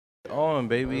on,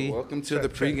 baby. Welcome to the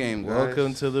pregame, guys.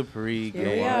 Welcome to the pregame. Here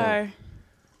we are.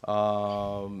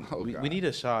 We need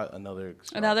a shot. Another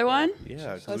one?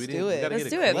 Yeah, Let's do it. Let's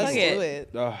do it. Fuck it.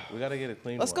 We gotta get a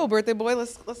clean. Let's one. go, birthday boy.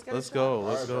 Let's get. Let's a go. shot.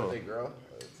 Let's go. Birthday girl.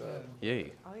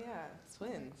 Yay. Oh yeah,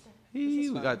 twins. We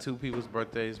got two people's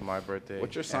birthdays. My birthday.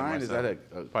 What's your and sign? Is myself.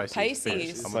 that a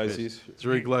Pisces. I'm a fish.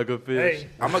 Drink like a fish. Hey,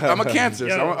 I'm a Cancer.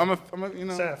 So Yo. I'm a you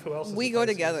know. Seth, who else is We a go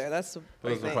Pisces? together. That's the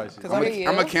Those big are thing. Pisces. 'Cause What are I'm, you?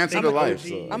 I'm a Cancer Big to life. OG.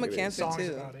 So. I'm a Cancer Songs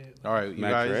too. about it. All right, you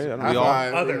Mac guys. Dre? I don't We know. all.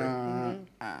 Five, Other.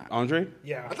 Andre?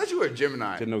 Yeah. I thought you were a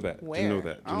Gemini. Didn't know that. Where? Didn't know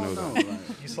that. I Didn't don't know know. that.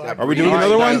 You slide. Are we doing All right,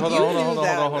 another guys, one? Hold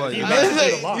on. You You You guys-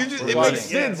 guys did a lot. It We're makes running.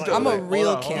 sense. Yeah, though. I'm a Hold real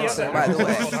on, hold on. Cancer, by the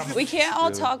way. We can't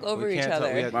all talk over We each can't talk-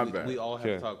 other. My bad. We all have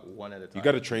to Okay. talk one at a time. You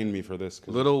got to train me for this.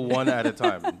 'Cause Little one at a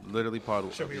time. Literally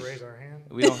pod. Should we raise our hand?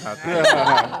 We don't have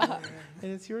to.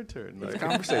 And it's your turn. It's Like. a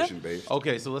conversation, babe.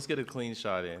 Okay, so let's get a clean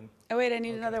shot in. Oh, wait, I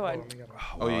need another one.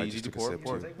 Oh yeah, I you just need to took a pour. sip,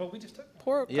 Pour. too. Well, we just took one.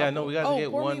 Pour a Yeah, couple. no, we got to Oh, get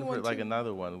pour one me for like too.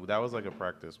 another one. That was like a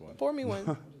practice one. Pour me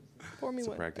one. Pour me It's a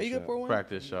one. Are practice you gonna shot. pour one?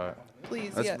 Practice shot.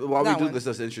 Please. Let's, Yeah. while we that do one. this,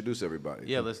 let's introduce everybody.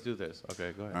 Yeah, let's do this.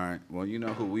 Okay, go All ahead. right. Well, you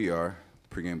know who we are,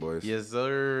 pregame boys. Yes,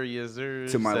 sir. Yes, sir.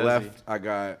 To my Sassy. left, I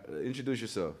got. Introduce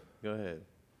yourself. Go ahead.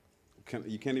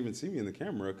 You can't even see me in the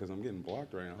camera because I'm getting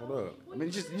blocked right now. Hold up. I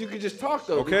mean, you could just talk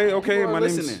though. Okay. People are My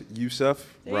name's listening.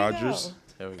 Yusuf There you Rogers.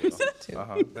 There we go.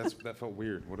 Uh-huh. That felt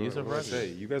weird. What do Yusuf I Rogers. say?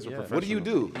 You guys are Yeah. professional. What do you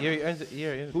do?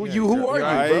 Who are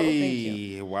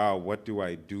you, bro? Wow, what do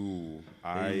I do?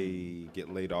 I get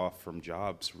laid off from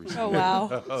jobs recently. Oh, wow.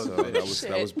 So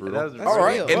that was brutal. That's All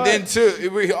right, real. and then too,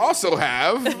 we also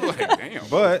have. Like, damn.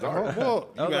 But sorry. well,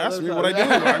 you no, asked me that's what I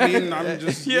do. I mean, I'm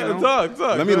just you know, talk.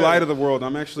 Let me lie to the world.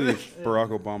 I'm actually Barack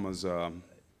Obama's.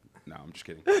 No, I'm just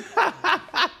kidding.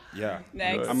 Yeah,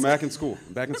 Next. I'm back in school.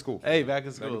 I'm back in school. Hey, back in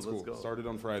Back school. in school. Let's go. Started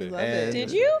on Friday. Love And- it.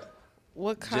 Did you?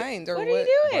 What kind or What what? are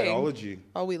you doing? Biology.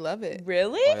 Oh, we love it.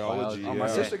 Really? Biology. Oh, my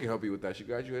Yeah. sister can help you with that. She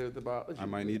graduated with biology. I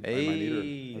might need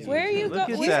Hey. her. Where are you Look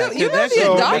going? at He's that. go- you must be a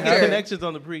Connections. doctor. Connections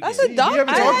on the pregame. That's a doctor.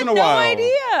 haven't I talked had in a no while. idea.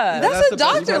 That's a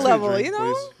doctor You guys need a level, drink, you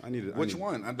know? please? I need it. Which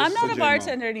one? I'm not a J-Mo.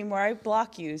 bartender anymore. I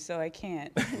block you, so I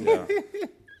can't. Yeah.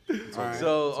 All right.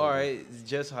 So, all right,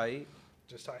 just height.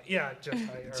 Just height. Yeah, just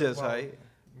height. Or, Just height.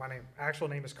 My actual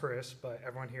name is Chris, but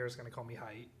everyone here is going to call me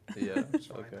Height. Yeah. It's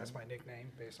fine. Okay. That's my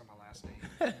nickname based on my last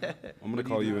name. I'm gonna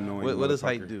call you annoying. What does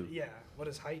height motherfucker. do? Yeah. What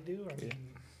does Height do? I mean,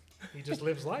 he just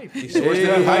lives life. Source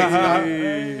to new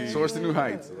heights. Source to new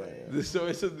heights. The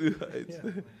source of new heights.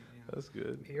 Yeah. That's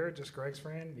good. Here, just Greg's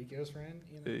friend, Miko's friend,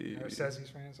 Hey. or Sezzy's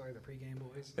friend. Sorry, the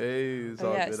Pregameboyz. Hey, it's Oh,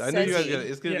 all yeah, good. I know you guys. Sezzy.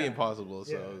 It's gonna be Yeah. impossible.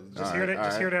 So Yeah. Just All here to right,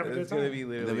 just here to have a good it's gonna time. be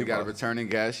literally. Then we got a impossible. returning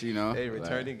guest, you know. Hey,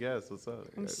 returning guest. What's up?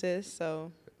 I'm sis,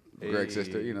 so Greg's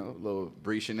sister, you know, little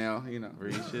Bree Chanel, you know.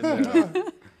 Bree Chanel.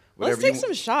 let's Whatever take you-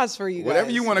 some shots for you guys.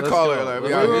 Whatever you want to Let's call go. her. Like, Wait,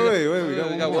 we out here. Wait.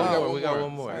 We got one more. We got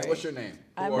one more. What's your name?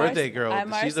 I'm Birthday girl.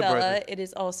 I'm She's a Marcella. birthday. It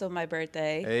is also my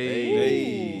birthday.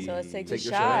 Hey. So let's take Take a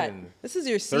your shot. shot. This is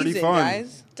your 30 season, fun.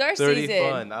 guys. It's our 30 season.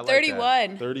 fun. I like that.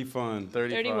 31. 30 fun.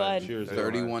 31. Cheers.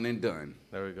 31 and done.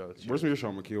 There we go. Where's your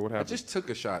shot, Makil? What I happened? just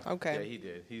took a shot. Yeah, Okay. he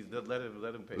did. Let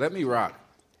him pay. Let me rock,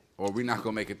 or we're not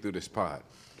going to make it through this pod.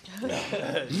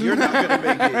 You're not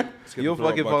gonna make it. You'll throw a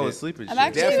fucking fall bucket. asleep and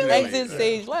I'm shit. actually Definitely. Exit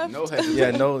stage left. No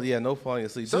hesitation. No falling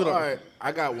asleep. So, Dude, all right,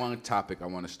 I got one topic I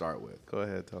want to start with Go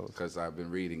ahead, tell us. because I've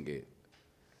been reading it.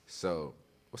 So,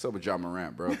 what's up with John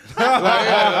Morant, bro?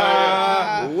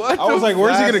 What I was like,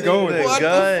 where's he gonna go with The this? what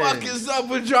gun. the fuck is up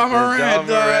with John The Morant, John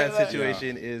Morant dog?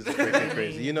 situation is freaking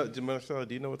crazy. You know, Marcella,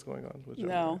 do you know what's going on with John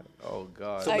No. Morant? Oh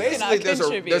God. So I basically, cannot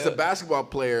contribute. there's a basketball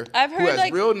player I've who heard, has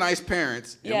like- real nice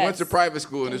parents and went to Yes. private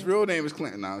school, and his real name is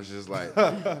Clinton. I was just like,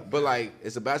 but like,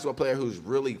 it's a basketball player who's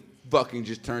really fucking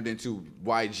just turned into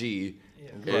YG.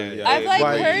 Yeah. I've like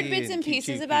YG heard bits and and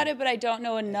pieces Kiki. about it, but I don't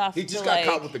know enough He just to got like.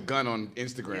 caught with the gun on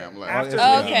Instagram. Like, After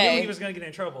yeah. he Okay. knew he was going to get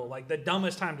in trouble, like the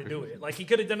dumbest time to do it. Like he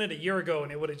could have done it a year ago,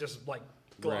 and it would have just like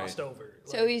glossed over.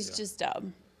 So Like, he's just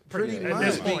dumb. pretty at much.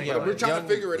 this point, Yeah, we're trying to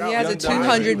figure it out. He has a Young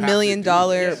guy. $200 million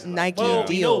Nike well,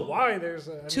 we know deal. why there's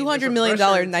a $200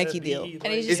 million Nike deal. And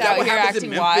he's Is just that out what here happens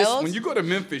acting in Memphis? wild. When you go to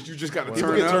Memphis, you just got to People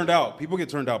turn get up. turned out. People get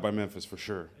turned out by Memphis for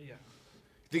sure. Yeah.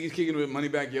 Think he's kicking with money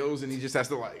back yos, and he just has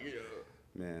to like.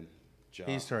 Man, Ja.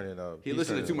 He's turning up. He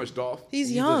listened to too much Dolph. He's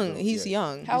He's young. a- He's yeah.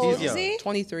 young. How He's old is he?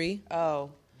 23. Oh.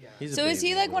 He's a So is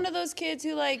he baby, like bro. one of those kids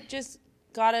who like just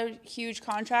got a huge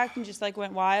contract and just like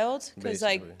went wild? Because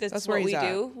like Basically. that's where what we he's at.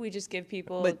 do. We just give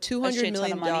people But a $200 shit ton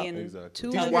million of money and Exactly.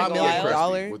 He's $200 Wildly million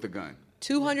aggressive with the gun.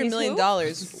 $200 He's million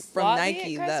who? from Wildly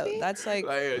Nike. aggressive? That's like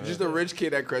Like, just a rich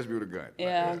kid at Cresby with a gun.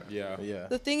 yeah. Yeah. Yeah.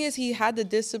 the thing is he had the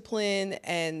discipline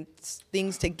and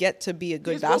things to get to be a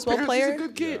good His real basketball parents, he's player. a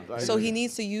good kid. Like, So he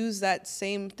needs to use that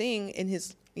same thing in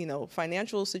his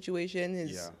financial situation,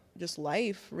 his Yeah. just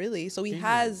life, really. So he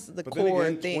has the But core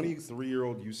then again, thing.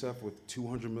 23-year-old Yusef with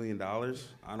 $200 million.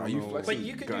 I don't Are you know. flexing But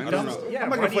you could guns? do I don't guns. know. Yeah, I'm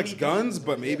not why gonna do you flex need guns,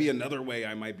 but maybe another way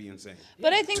I might be insane.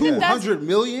 But I think that that's 200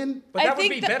 million? But I that would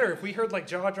think be that- better if we heard like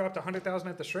Jaw dropped 100,000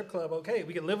 at the strip club. Okay,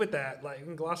 we could live with that. Like we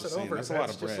can gloss Just it saying, over. that's a lot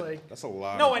of just bread. like That's a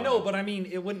lot No, of I know, bread. but I mean,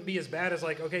 it wouldn't be as bad as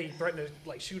like okay, he threatened to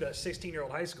like shoot a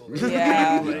 16-year-old high schooler.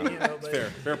 Yeah.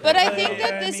 Fair But point. I think Yeah,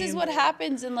 that I this is mean- what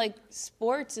happens in like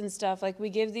sports and stuff. Like we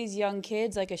give these young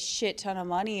kids like a shit ton of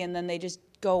money, and then they just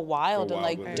go wild Go and wild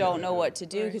like with it. don't Yeah, know yeah. what to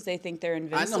do because they think they're I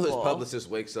invincible. know his publicist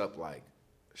wakes up like,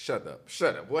 shut up.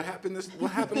 What happened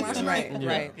last night? Right,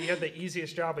 right. He had the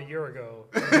easiest job a year ago.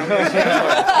 Now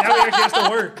he actually has to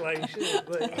work. Like shit.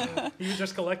 Like, he was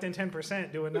just collecting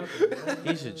 10%, doing nothing.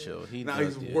 He should chill. Now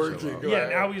does he's need to working. chill out. Yeah,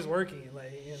 now he's working. Like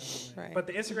Right. But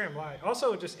the Instagram Live,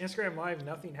 also just Instagram Live,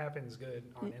 nothing happens good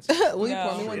on Instagram. Will you No.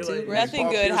 pour me one Really? too, Greg? Nothing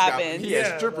Paul good Pierce got- happened. He had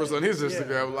Yeah, strippers on his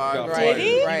Instagram live. Right, Did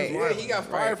he? right. Yeah, he got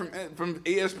fired from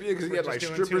ESPN because he For had just like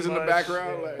doing strippers too in the much.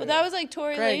 background. Yeah. Like, Well, that was like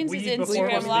Tory Greg, Lanez's weed before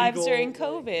it Instagram was lives legal. during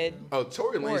COVID. oh,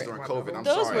 Tory Lanez during COVID. I'm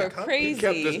Those sorry. were He kept us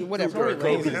crazy. Whatever. during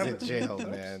Tory Lanez COVID. is in jail,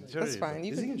 man. That's fine.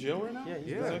 You Is he can in jail right now?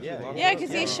 Yeah,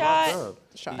 because he shot.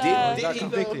 shot. He got he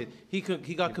convicted. He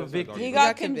got convicted. He He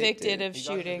got got convicted convicted. of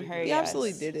shooting her. He yes.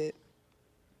 absolutely did it.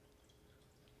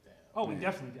 Oh, we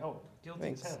definitely. Oh, guilty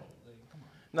Thanks. as hell. Like, come on.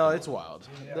 No, it's wild.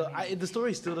 The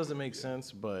story still doesn't make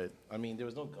sense, but I mean, there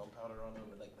was no gunpowder on him.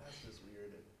 Like that's just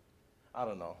weird. I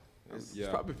don't know. It's- He's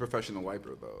probably a professional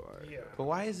wiper though. Like, Yeah. But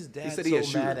why is his dad said so he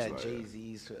had mad shooters, at like-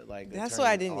 Jay-Z's like? That's attorney's what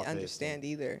I didn't office? understand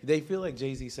either. They feel like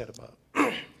Jay-Z set him up.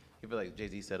 You feel like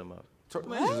Jay-Z set him up. Tory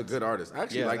Lanez is a good artist. I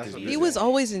actually Yeah, like that's his what music. He was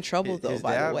always in trouble, though, His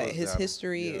by dad the way. was His down.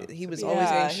 history, Yeah. he was Yeah, always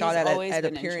getting he's shot always at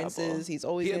been in appearances. trouble. He's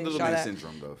always He had getting little shot man at.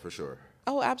 syndrome though, for sure.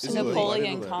 Oh, absolutely.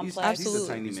 Napoleon He's- complex. He's a Absolutely.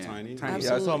 tiny He's man. tiny. Tiny. Yeah, I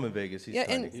Absolutely. saw him in Vegas. He's Yeah,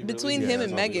 tiny. and He between really him is.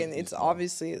 and Yeah, Megan, it's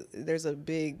obviously there's a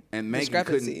big And Megan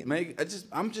discrepancy. couldn't. Megan,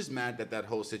 I'm just mad that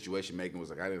whole situation. Megan was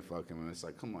like, I didn't fuck him, and it's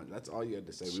like, come on, that's all you had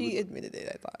to say. She admitted it,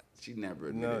 I thought. She never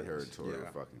admitted No, her and Tory were yeah.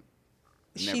 fucking.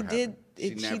 She Never did. happened. She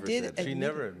She never did. said that. She admit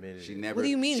never it. admitted. She it. never. What do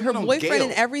you mean? She Her went on boyfriend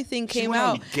and Gayle. everything She came went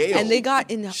on out, Gayle. and they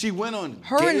got in. She went on.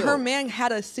 Her and her Gayle. man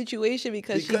had a situation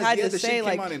because she Because, had yeah, to the shit say came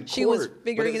like out in she was court,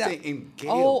 figuring but it it's out. in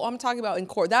Gayle. Oh, I'm talking about in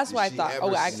court. That's what I Did thought. she Oh,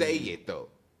 ever say it though?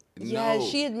 yeah, No.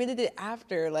 she admitted it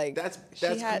after. Like That's she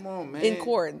had come on, man. in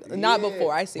court, not Yeah.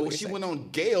 before. I see Well, what she you're went saying. on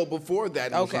Gayle before that.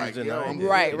 And Okay. was like, yo, I'm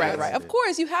Right, that's- right. Of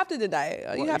course, you have to deny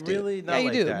it. You Well, have to. really? Yeah, Not you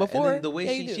like do. that. Before, And then the way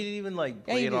yeah, she you do. didn't even like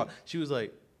Yeah, play you it do. off. She was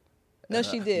like, No,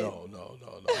 she did. no.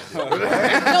 No,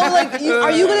 like,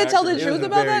 are you gonna tell the It was truth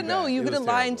about very that? No, bad. you're It gonna was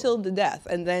lie terrible. until the death,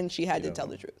 and then she had to tell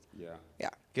the truth. Yeah. Yeah.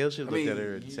 Gail should I have looked mean, at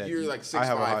her and said, you're like I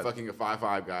have a 6'5", hot. fucking a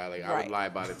 5'5" guy. Like I Right. would lie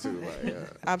about it too. Like, yeah.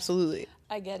 Absolutely.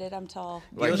 I get it. I'm tall.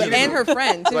 Like, But she and her didn't-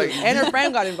 friend too, like, and her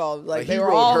friend got involved. Like he they were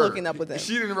rode all her. hooking up with him.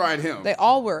 She didn't ride him. They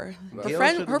all were. Her Gail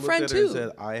friend, should've her looked friend at her and too. said,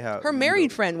 I have, Her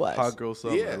married friend was. hot girl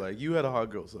summer. Yeah. Like you had a hot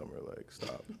girl summer. Like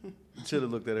stop. Should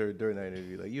have looked at her during that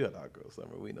interview. Like you had a hot girl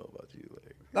summer. We know about you.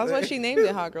 Like That's why she named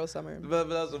it Hot Girl Summer. But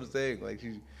that's what I'm saying. Like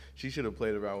she should have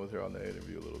played around with her on that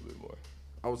interview a little bit more.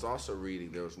 I was also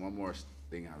reading. There was one more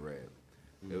thing I read.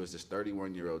 It was this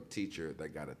 31-year-old teacher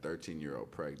that got a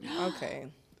 13-year-old pregnant. Okay.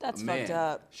 That's A man. fucked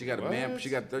up. She got a man. She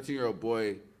got a 13-year-old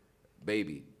boy,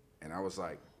 baby, and I was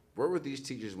like, where were these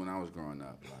teachers when I was growing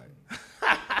up?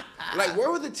 Like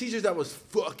where were the teachers that was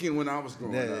fucking when I was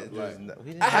growing up? Like,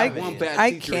 We didn't I had have one any. bad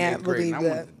I teacher in can't 8th grade, and I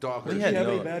believe wanted to dog her. We Did had you have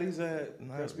no- any baddies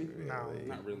at Crespi? No.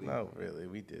 Not really. No, really,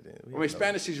 we didn't. We I mean, had no-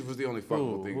 Spanish teacher was the only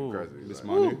fuckable thing in Crespi. Miss Like,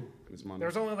 Manu. Miss Manu. There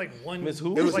was only like one. Miss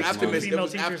who? there it was like after two Miss. It female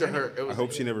was teachers after in her. it. It was. I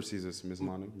hope she never sees this, Miss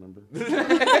Manu. Remember? you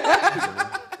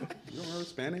don't remember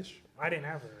Spanish? I didn't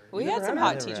have her. We had some had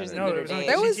hot it. teachers in No, there Notre was only Dame.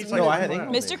 There she was- teaches, No, like, I had one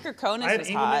English. class. Mr. Kirkonis I had was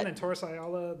Engelman hot. and Torres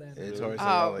Ayala. Then It's Torres Oh,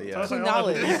 Ayala, yeah. Torres Ayala Canales.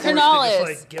 was forced to Canales.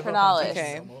 just, like, give up on Canales. teaching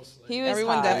Okay. almost, like- He was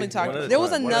Everyone hot. definitely One talked. at a There was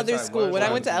time, one at a another time, school one at when a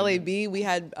I went to time. LAB. We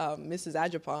had Mrs.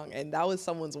 Ajapong, and that was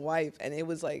someone's wife, and it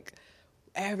was like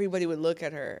everybody would look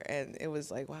at her, and it was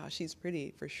like, wow, she's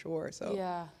pretty for sure. So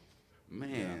Yeah.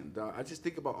 Man, dog, I just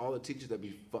think about all the teachers that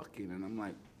be fucking, and I'm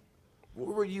like,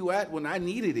 where were you at when I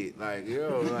needed it? Like,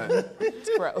 yo, like, It's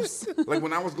gross. like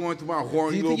when I was going through my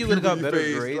horny Do you little think you would have got puberty better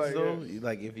phase, grades like, though?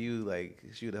 Like if you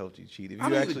she would have helped you cheat. If you I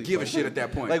don't actually even give a fucked shit her. at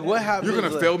that point. Like what happened? You're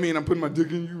gonna fail me and I'm putting my dick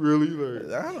in you, really?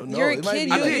 Like, I don't know. you're a It might kid.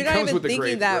 be I You, think like- it you're not comes even with the thinking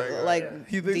grades, that right? like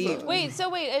You think so? deep. Wait, so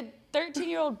wait,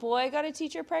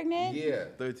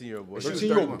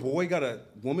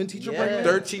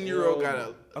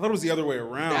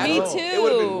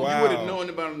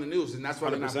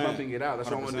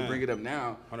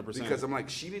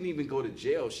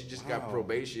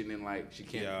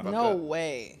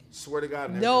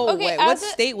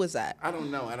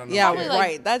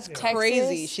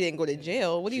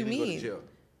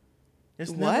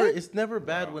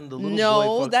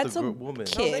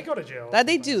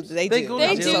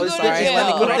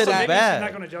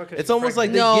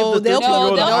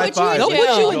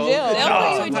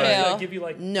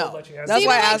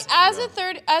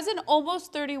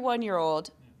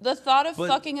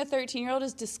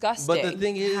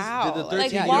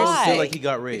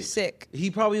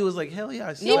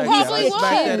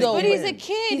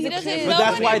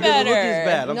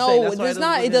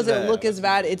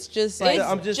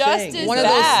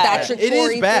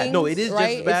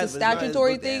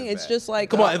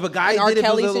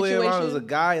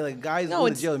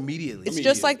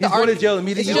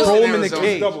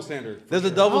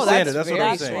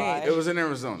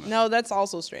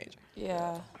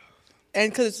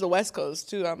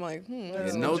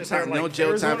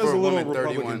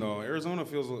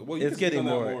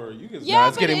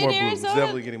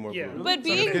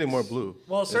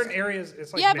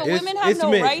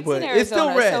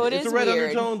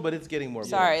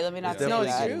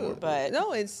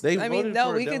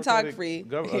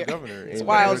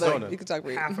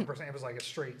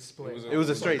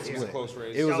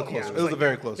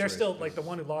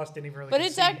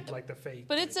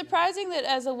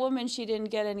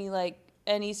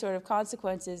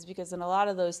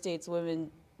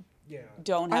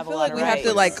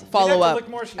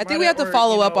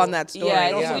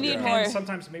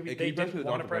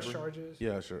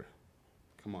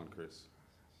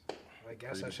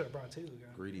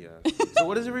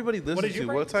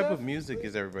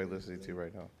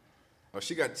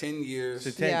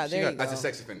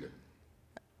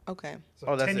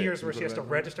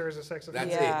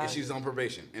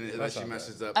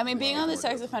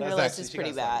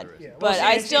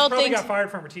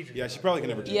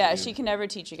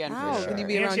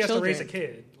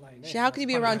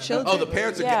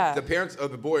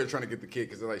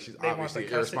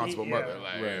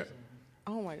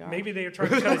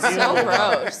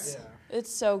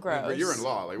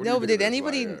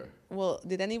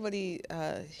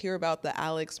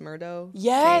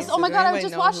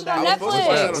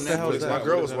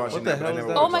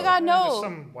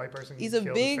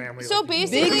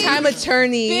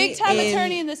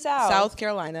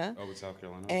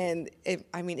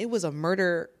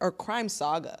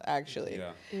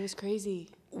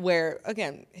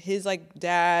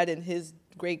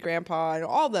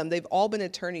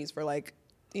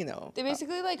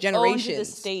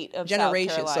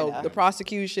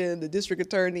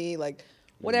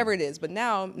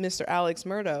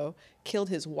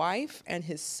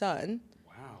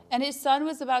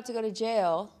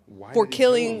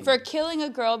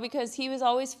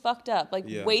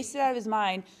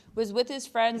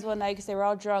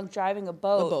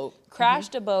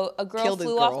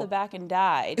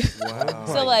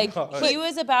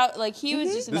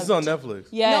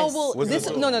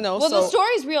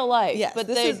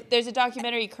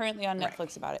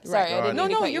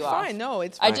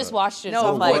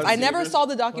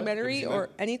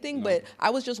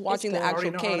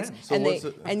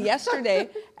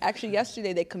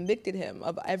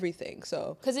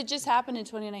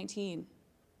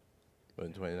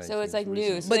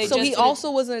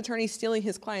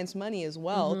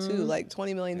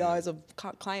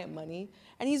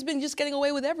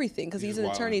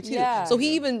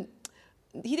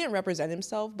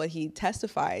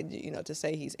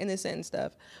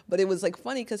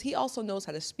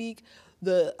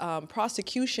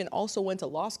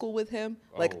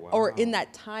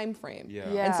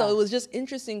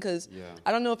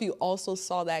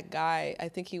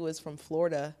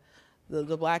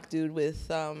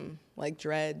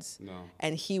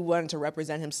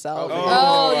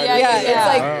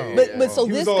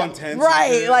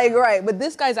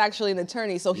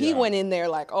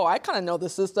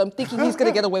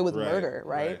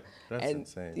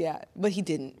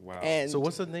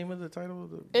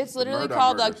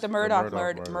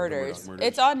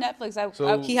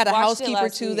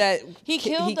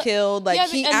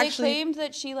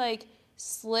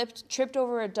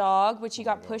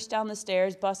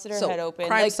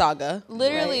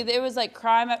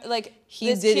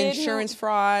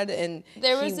 and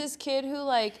There was this kid who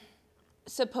like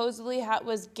supposedly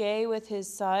was gay with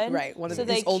his son. Right, one of so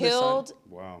his they oldest son. killed.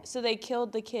 Wow. So they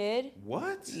killed the kid.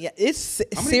 What? Yeah, it's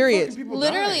How many serious. fucking people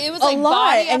Literally, died? it was A like lot,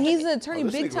 body and after- he's an attorney, Oh,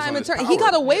 this big nigga was time on his attorney. He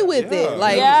power. got away with Yeah. it.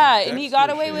 Like, yeah, and he got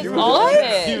Dexter away shit. with He was all of on-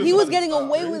 it. he was getting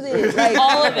away with it. Like,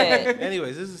 All of it.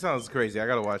 Anyways, this sounds crazy. I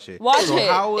gotta watch it. Watch so it.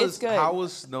 How was It's good. how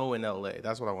was snow in LA?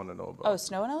 That's what I want to know about. Oh,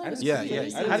 snow in LA? Was yeah, crazy.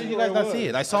 yeah. How did you guys not see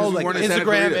it? I saw 'Cause we like weren't in Santa Instagram,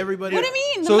 Clarita. everybody. What do you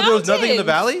mean? The So there was nothing in the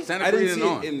mountains. valley. Santa I didn't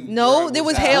Clarita see on. it in. no, there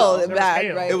was hail There was bad,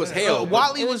 hail. right? It was hail. but-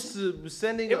 Watley was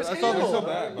sending. It was I saw hail. the-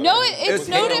 bad, but No, it It's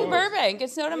snowed hail. in Burbank.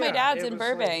 It snowed at my Yeah, dad's it in was like-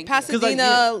 Burbank.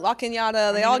 Pasadena, La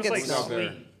Cañada, they all It was get like snow.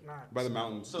 sleet, by the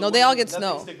mountains. No, they all get Nothing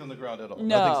snow. stick on the ground at all. No.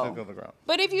 Nothing stick on the ground.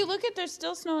 But if you look at, there's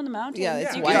still snow in the mountains. Yeah,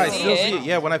 it's you white. Yeah, I can still see see it. it.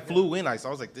 Yeah, when I flew in, I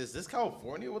was like, "This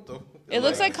California? What the?" It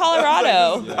looks like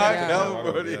Colorado.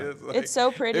 California. Yeah. It's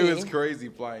so pretty. It was crazy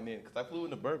flying in because I flew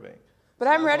into Burbank. But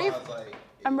I'm ready. That's why I was like,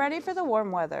 I'm ready for the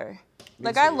warm weather.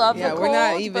 Like I love Yeah, the we're cold,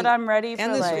 not even- but I'm ready for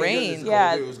and this like rain.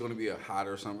 Yeah, It was going to be a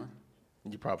hotter summer.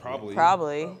 You probably.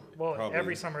 probably. Well, Probably.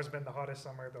 every summer's been the hottest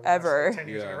summer the last Ever. 10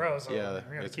 years in a Yeah. row. So Yeah, we're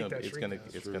gonna it's keep gonna that it's streak gonna going.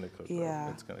 it's gonna cook. Yeah.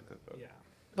 It's gonna cook. Yeah.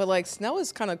 But like snow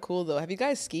is kind of cool though. Have you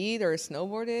guys skied or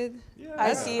snowboarded?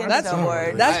 I ski and That's-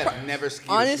 snowboard. that's I have never skied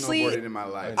honestly, or snowboarded in my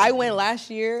life. I went last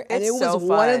year and It's it was so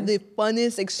one fun. of the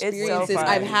funnest experiences fun.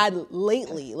 I've had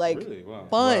lately. Like Really? Wow.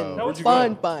 fun, Where'd you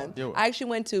fun, go? fun. Yeah. I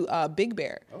actually went to Big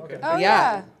Bear. Okay. Oh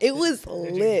yeah. It was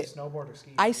Did you lit. snowboard or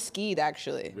ski? I skied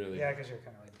actually. Really? Yeah, because you're kind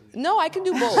of like. No, I can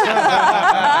do both.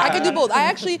 I can do both. I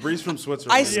actually, Breeze from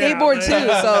Switzerland. I skateboard too.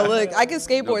 Yeah. So look, I can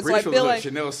skateboard. So I feel like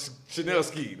Chanel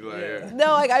skied. Like, yeah.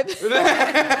 no, like I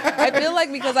feel like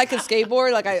because I can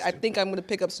skateboard, like I think I'm gonna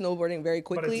pick up snowboarding very But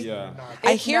quickly. it's Yeah. not.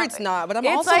 I It's hear not- it's not, but I'm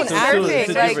it's also like an athlete.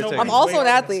 surfing, like- I'm also an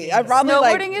athlete. I probably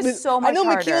Snowboarding like. is so I much know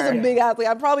McKeel's a harder. big athlete.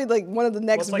 I'm probably like one of the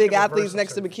next Well, it's like big the reverse athletes of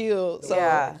next to surfing. McKeel. So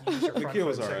Yeah. McKeel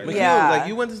was all right. McKeel, Yeah. like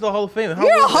you went to the Hall of Fame. How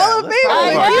You're a was that? Hall of Let's Famer. talk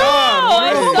I about know. it. I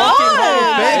You're a saw fucking Hall of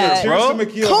that. Famer, Cheers bro. to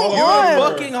McKeel. Come Hall of on. Famer.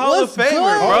 Fucking Hall of Let's Famer, go.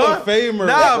 bro. Hall of Famer.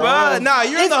 Nah, bro. bro. Nah,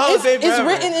 you're in the Hall of Fame it's forever.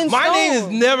 written in My name is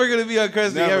stone. never gonna be on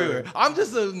Crest Never. everywhere. I'm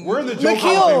just a. We're in the joke Hall of Fame,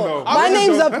 McKeel, though. my We're in the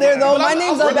name's joke- up there though. But My I'm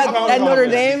name's really up proud at of Notre it.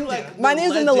 Dame. Like My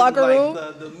name's in the locker room.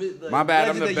 My bad,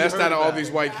 I'm the best out of all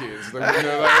these white kids. And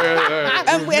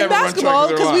in basketball,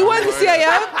 because we won the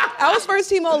CIF, I was first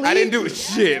team all league. I didn't do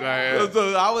shit. Like,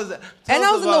 So I was. And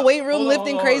I was in the weight room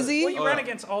lifting crazy. Well, you ran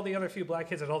against all the other few black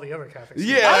kids at all the other Catholic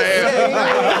schools.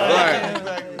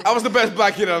 right. I was the best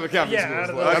black kid out of the Catholic Yeah, schools. out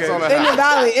of Like, that's those- all I In the had.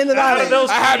 valley, in the Out of valley. those,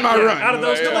 I had my 20, run. Out of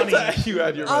those Like, 20, You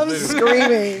had your I'm representative.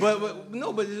 screaming. But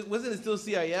no, but wasn't it still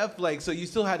CIF? Like, so you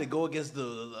still had to go against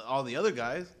all the other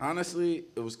guys. Honestly,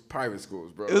 it was private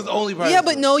schools, bro. It was only private Yeah,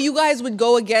 but schools. no, you guys would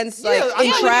go against like Yeah, in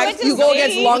yeah, we track. went to You go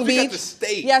against state. Long We got Beach. the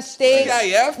state. Yeah, state.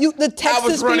 CIF. You the Texas I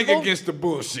was running people. against the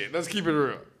bullshit. Let's keep it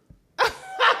real.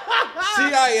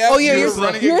 CIF. Oh yeah, you were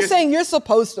running you're against- saying you're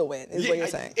supposed to win. Is what Yeah, you're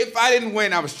saying. If I didn't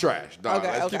win, I was trash, dog.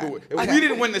 Okay, Let's okay. keep it. If Okay. we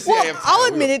didn't win the CIF, Well, title, I'll we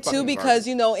admit were it too fucking because garbage.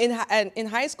 you know in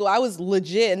high school I was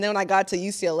legit, and then when I got to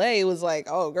UCLA, it was like,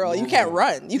 oh girl, you can't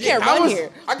run. You can't run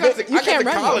here. I got to, You I got can't to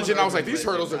run college here. and I was like, these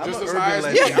hurdles are I'm just an as urban high as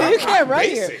legend. Yeah, you can't run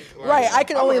here. basic. Like, Right, I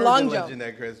can I'm only an long urban jump. legend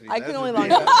at Crestview. I can That's only just long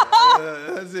me.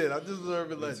 jump. That's it. I'm just an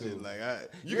urban legend. Like,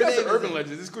 You got the urban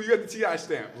legends. It's cool. You got the TI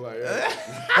stamp. Like,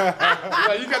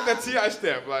 like, you got that TI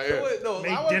stamp. Like, yeah. No,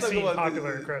 made I wanna talk dissing about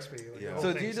popular in this. Crespi. Like, the whole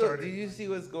So thing do started. you see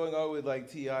what's going on with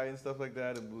like Ti and stuff like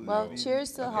that? Well,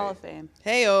 cheers to the Hall of Fame.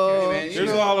 Hey Hey, yo. man, you Here's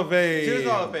know, the Hall of Fame. Cheers to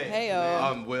the Hall of Fame. Hey,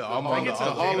 I'm on the the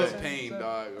Hall of Pain,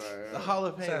 dog. The Hall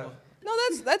of Fame. So- No,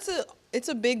 it's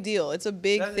a big deal. It's a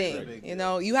big That is a thing. big You deal.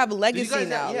 know, you have a Did you legacy guys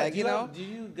now. have- yeah, Like you know. Did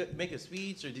you make a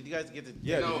speech or did you guys get to?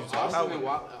 Yeah, No, did you talk?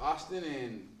 Austin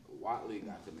and Watley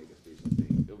got to make a speech. I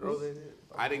think. It was- they did?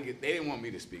 I didn't get. They didn't want me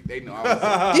to speak. They know I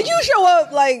was. Did you show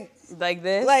up like Like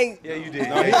this? Yeah, you did.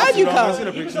 How'd you I seen come?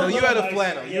 a picture. No, you had a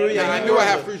flannel. You were, Yeah, I you knew were- I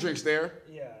had free drinks there,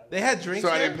 Yeah. They had drinks. so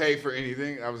I there? didn't pay for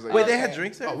anything. I was like, Wait, they had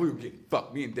drinks there? Oh, we were getting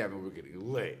fucked. Me and Devin were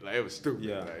getting lit. Like it was stupid.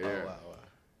 Yeah. Like, yeah. Oh, wow.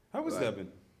 How was Devin?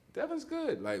 Devin's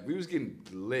good. Like we was getting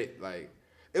lit. Like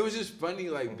it was just funny,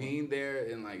 like being there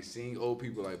and like seeing old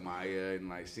people like Maya and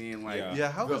like seeing like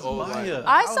Yeah, how the was old, like- Maya?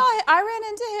 I ran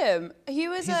into him. He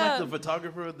was He's like the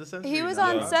photographer of the century. he was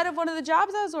now. on Yeah. set of one of the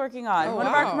jobs I was working on. Oh, one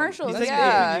of our wow. commercials. He's taking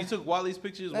Yeah. pictures. He took Wally's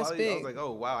pictures. That's Wally, I was big. like,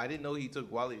 oh wow, I didn't know he took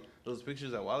Wally those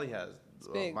pictures that Wally has.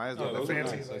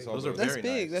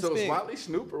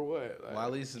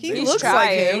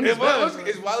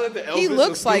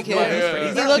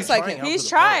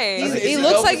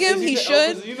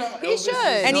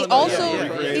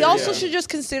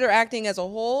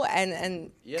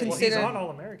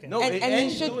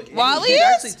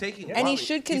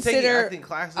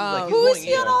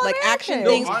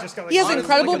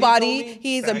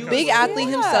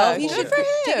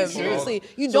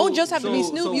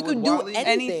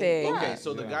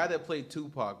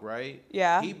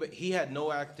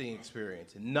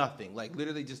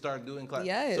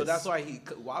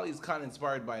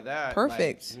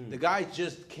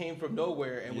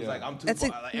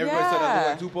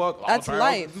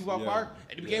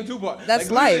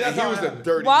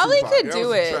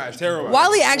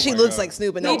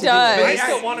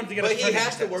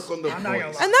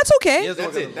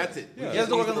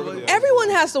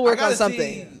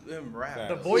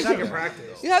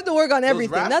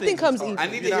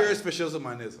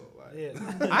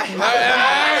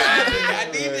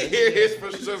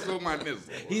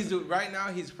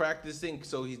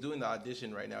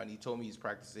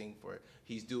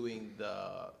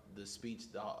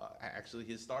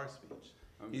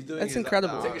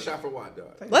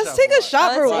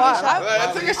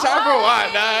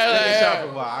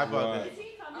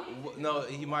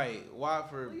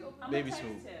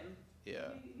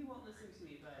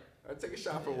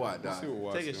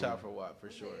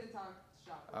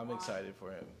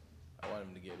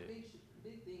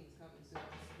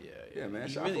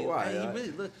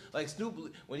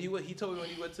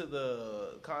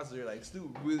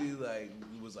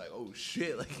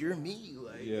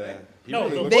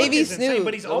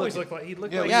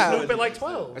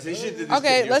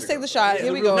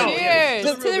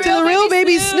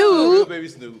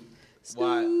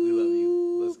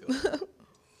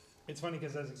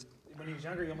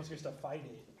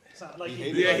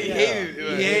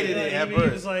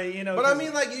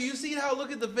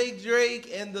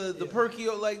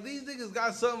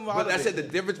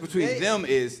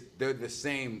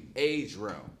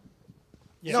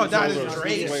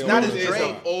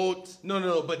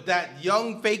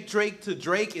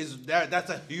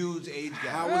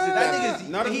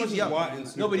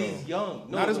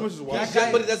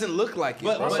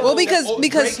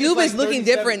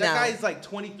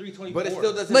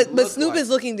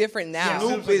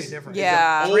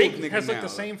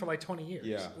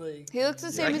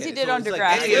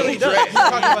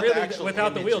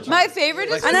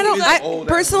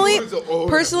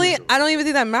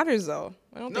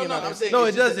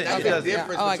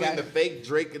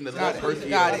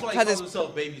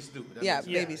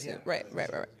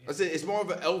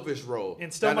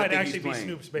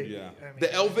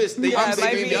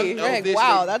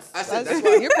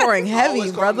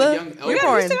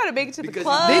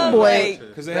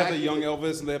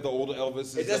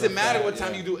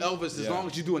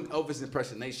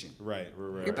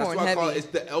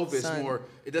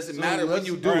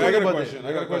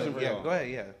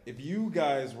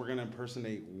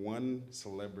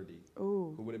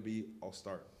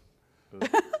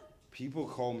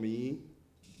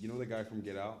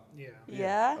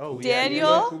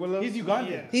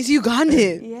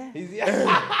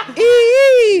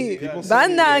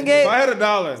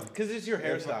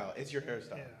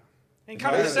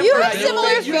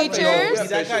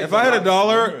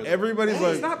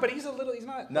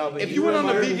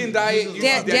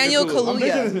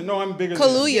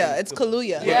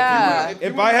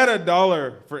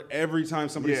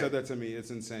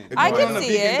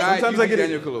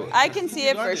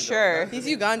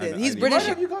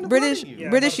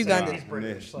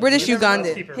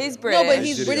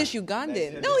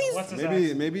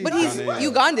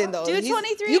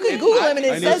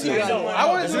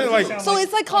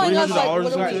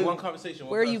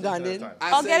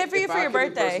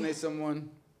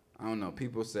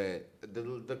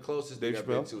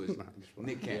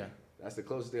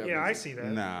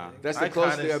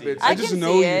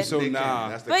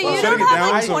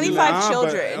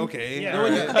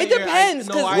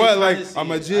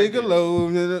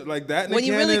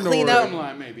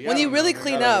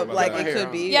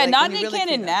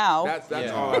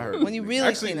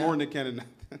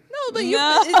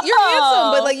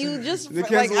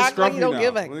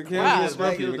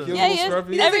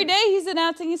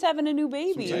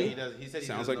 me. Yeah, he does. He said he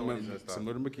Sounds doesn't like know when he's gonna stop.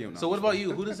 similar to McKeon. So what about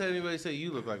you? Who does anybody say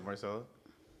you look like, Marcella?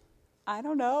 I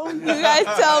don't know. You guys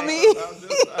tell me.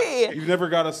 You've never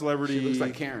got a celebrity. She looks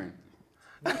like Karen.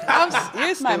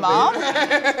 You're My mom? Oh,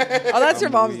 that's your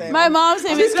mom's name. My mom's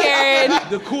name is Karen.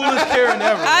 The coolest Karen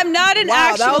ever. I'm not an Wow,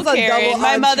 that actual was a Karen. double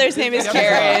My on- mother's name is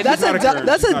Karen. That's a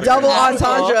that's a double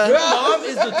entendre. Your mom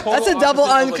is the total That's a double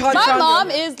opposite of a entendre. My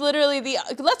mom is literally the.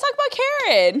 Let's talk about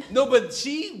Karen. No, but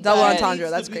she Double needs entendre,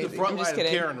 to that's be the crazy. front I'm just line of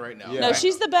kidding. Karen right now. Yeah. No,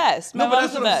 she's the best. My No, but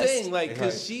mom's that's the what I'm best. saying. Like,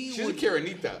 cause she's a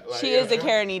Karenita. Like, She is a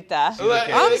Karenita.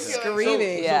 I'm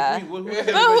screaming. Yeah. But who But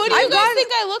who do you guys think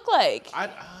I look like? I,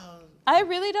 I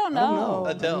really don't know.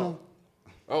 Adele.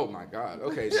 Oh my God.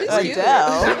 Okay.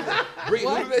 Adele. Bree,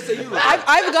 who do they say you look like?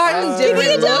 I've gotten Give me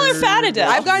different. Adele or Fat Adele?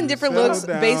 I've gotten different Settle looks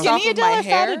down. based Give off me of my Adele or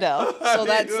Fat hair. Adele? So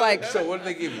that's like. So what did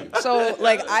they give you? So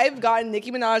like I've gotten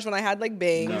Nicki Minaj when I had like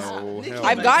bangs. No, hell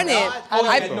I've no. gotten it.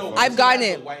 I've gotten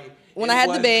it. White. When I had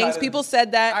the bangs, people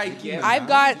said that. I get it. I've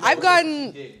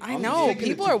gotten. I I'm know just taking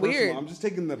people it too are personal. weird. I'm just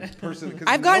taking the person. 'cause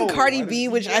I've gotten no, Cardi why B,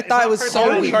 does- which I It's thought not was so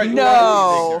personality. weird.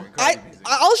 No.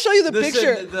 I'll show you the Listen,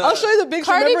 picture. the- I'll show you the picture.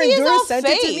 Cardi Remember, B is Endura all sent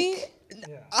it to fake.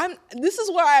 me. This is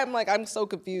why I'm so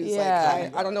confused. Yeah.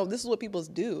 Like I don't know. This is what people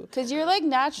do. Because you're like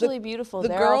naturally beautiful. The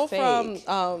They're girl all fake.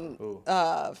 from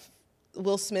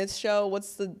Will Smith's show.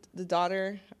 What's the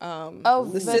daughter? Oh,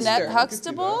 the Vanette sister.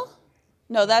 Huxtable?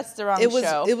 No, that's the wrong It was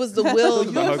show. it was the Will.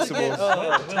 The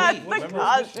Huxtables. That's the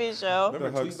Cosby Show.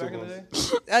 Remember The Tweet back in the day?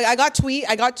 Huxtables.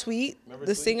 I got Tweet. Remember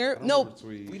The Tweet? singer. No.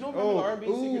 We don't remember R&B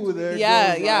singer Ooh, there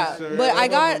Yeah, goes yeah. my shirt But I over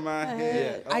got- my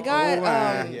head. I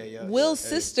got yeah. Will's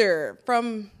sister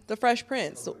from The Fresh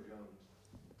Prince.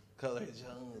 Color Jones.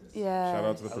 Yeah. Shout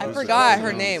out to the I producer. forgot her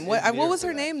Jones. name. What was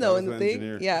her name though That in was the the thing?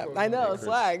 engineer. Yeah, I know.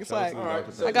 Swag. Shout out to the Alright,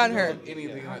 doctor. so I got you her. look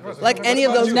anything like this. Like any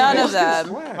of those. None people. of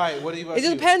them. Hi, what about It you?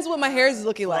 depends what my hair is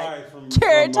looking like. Fry from-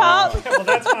 Carrot from, Top? Well,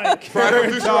 that's my Fry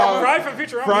from Futurama. Fry from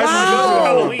Futurama. Fry from That's Futurama.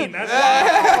 Halloween.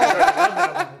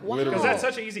 That's because Literally. that's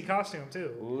such an easy costume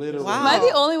too. Literally. Wow. Am I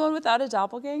the only one without a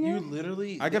doppelganger? You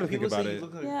literally. I gotta think people about say it. you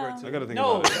look like Yeah. a cartoon. I gotta think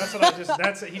No, about it. that's what I just.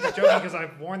 That's he's joking because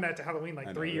I've worn that to Halloween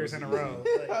like 3 years in a row.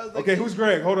 Like, Okay, who's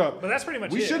Greg? Hold up. but that's pretty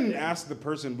much We it. shouldn't ask the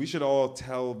person. We should all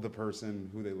tell the person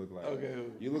who they look like. Okay, who?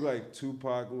 You look like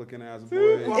Tupac looking ass boy.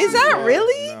 Is that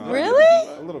really? No. Really?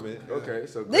 A little bit. Okay,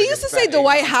 so They used to say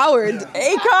Dwight Howard.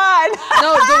 Akon.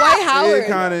 No, Dwight Howard.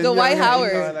 Akon and Dwight Young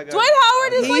Howard. Dwight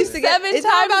Howard is He like used to get. 7 It's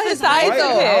not times about the his size height of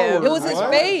though. him. It was his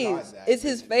What? face. It's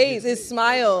his face. His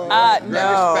smile. Greg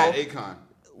No. is fat Akon.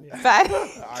 Fat.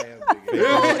 I am big.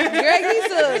 Greg needs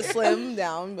to slim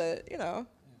down, but you know.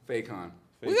 Fakon.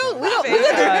 We go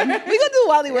do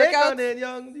Wally workouts. Akon and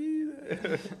Young D.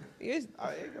 You're-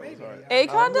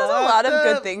 Akon does a lot of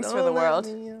good things for the world.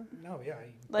 No, yeah.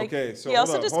 Like, Okay, so he hold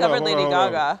also up, discovered hold up, Lady hold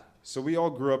up. Gaga. So we all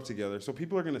grew up together. So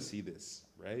people are gonna see this,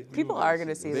 right? People are going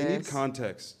to see They need this.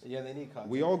 context. Yeah, they need content.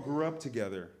 We all grew up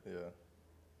together. Yeah.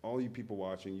 All you people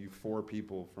watching, you 4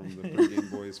 people from the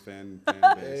Pregameboyz fan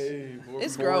base.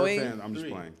 It's 4 growing. fans. I'm just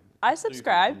 3. playing. I I'm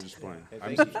subscribed. just playing. Hey, I'm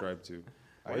thank you. subscribed too.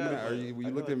 Why I you got not, are you, I you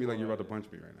got looked at me like like you're 4 about to punch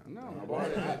me right now.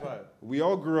 No, We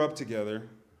all grew up together.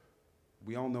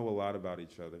 We all know a lot about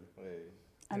each other.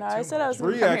 I know, I said I was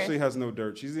going to Bree come actually here. has no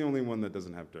dirt. She's the only one that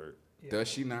doesn't have dirt. does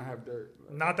she not have dirt?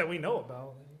 Not that we know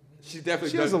about. She definitely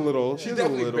She has a little. She She has a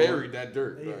definitely little. buried that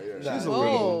dirt. Right, yeah. She's a Whoa,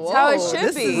 little. That's how it whoa. should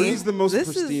This be. is- Bree's the most This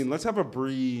is- pristine. Let's have a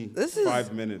Bree This is-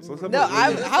 5 minutes. Let's have No, a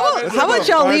Bree. how about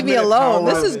y'all leave me 5-minute alone?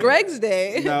 power. This is Greg's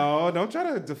day. No, don't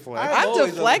try to deflect. I'm always on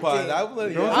the deflecting. pod. I'm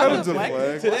letting Don't you- try I'm to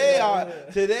deflecting.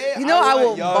 deflect. Today, You know I want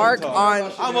will y'all to bark talk.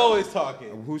 on- I'm always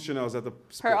talking. Who's Chanel? Is that the Her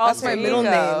That's my alter middle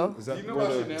ego. name. Is that You know where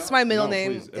about the- Chanel? It's my middle No,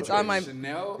 name. please. It's Okay. on my.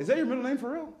 Chanel. Is that your middle name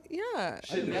for real? Yeah.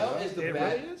 Chanel is the It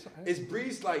bad. really is? It's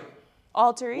Bree's like.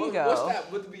 Alter What's ego.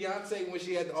 that with Beyonce when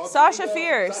she had the alter Sasha ego?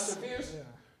 Fierce. Sasha Fierce.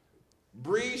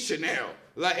 Bree Chanel.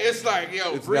 Like it's like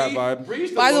yo. It's Bree. that vibe. Bree's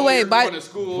the By the one way, you're by- going to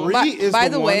school. Bree By- is by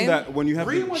the the one way, that when you have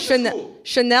Bree to. went to Chanel, school.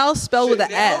 Chanel spelled with an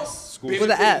Chanel S. School. With an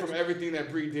benefited S. from everything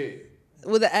that Bree did.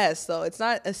 With an S, though. It's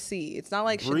not a C. It's not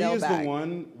like Bree Chanel is bag. the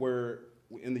one where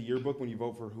in the yearbook when you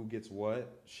vote for who gets what,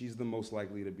 she's the most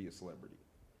likely to be a celebrity.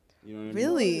 You know what I mean?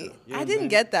 Really? You know what I I'm didn't saying?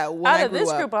 get that when Out I of grew this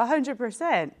up. group,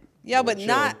 100%. Yeah, but Chill.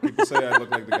 not. People say I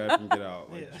look like the guy from Get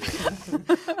Out. Like,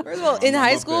 First of all, in I'm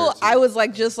high up school, there, too. I was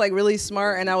like just like really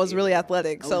smart and I was really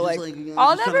athletic. So like,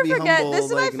 I'll never forget. This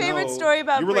is my favorite story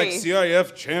about you were Bree. like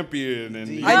CIF champion,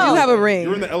 and I do have a ring. you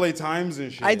were in the LA Times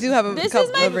and shit. I do have a This is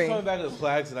couple my- of I'm rings. coming back to the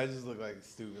flags and I just look like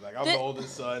stupid. Like I'm Thi- the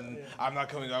oldest son. I'm not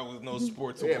coming out with no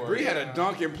sports Yeah, award. Bree had a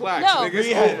Dunkin' plaque. No. Nigga, Bree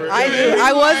it's had- over. I do.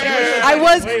 I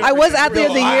was athlete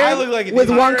of the I look like year an with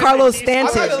idiot. Juan Carlos I'm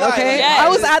not Stanton. gonna lie. Okay, Yes. I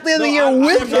was athlete of the year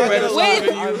with him.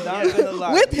 I'm not gonna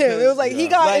lie. With him, it was like he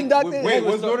got Like, inducted. Wait,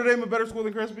 was Notre Dame a better school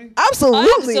than Crespi?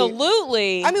 Absolutely.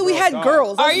 Absolutely. I mean, we had God.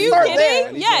 girls. Are Let's you start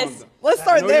kidding? there. Yes.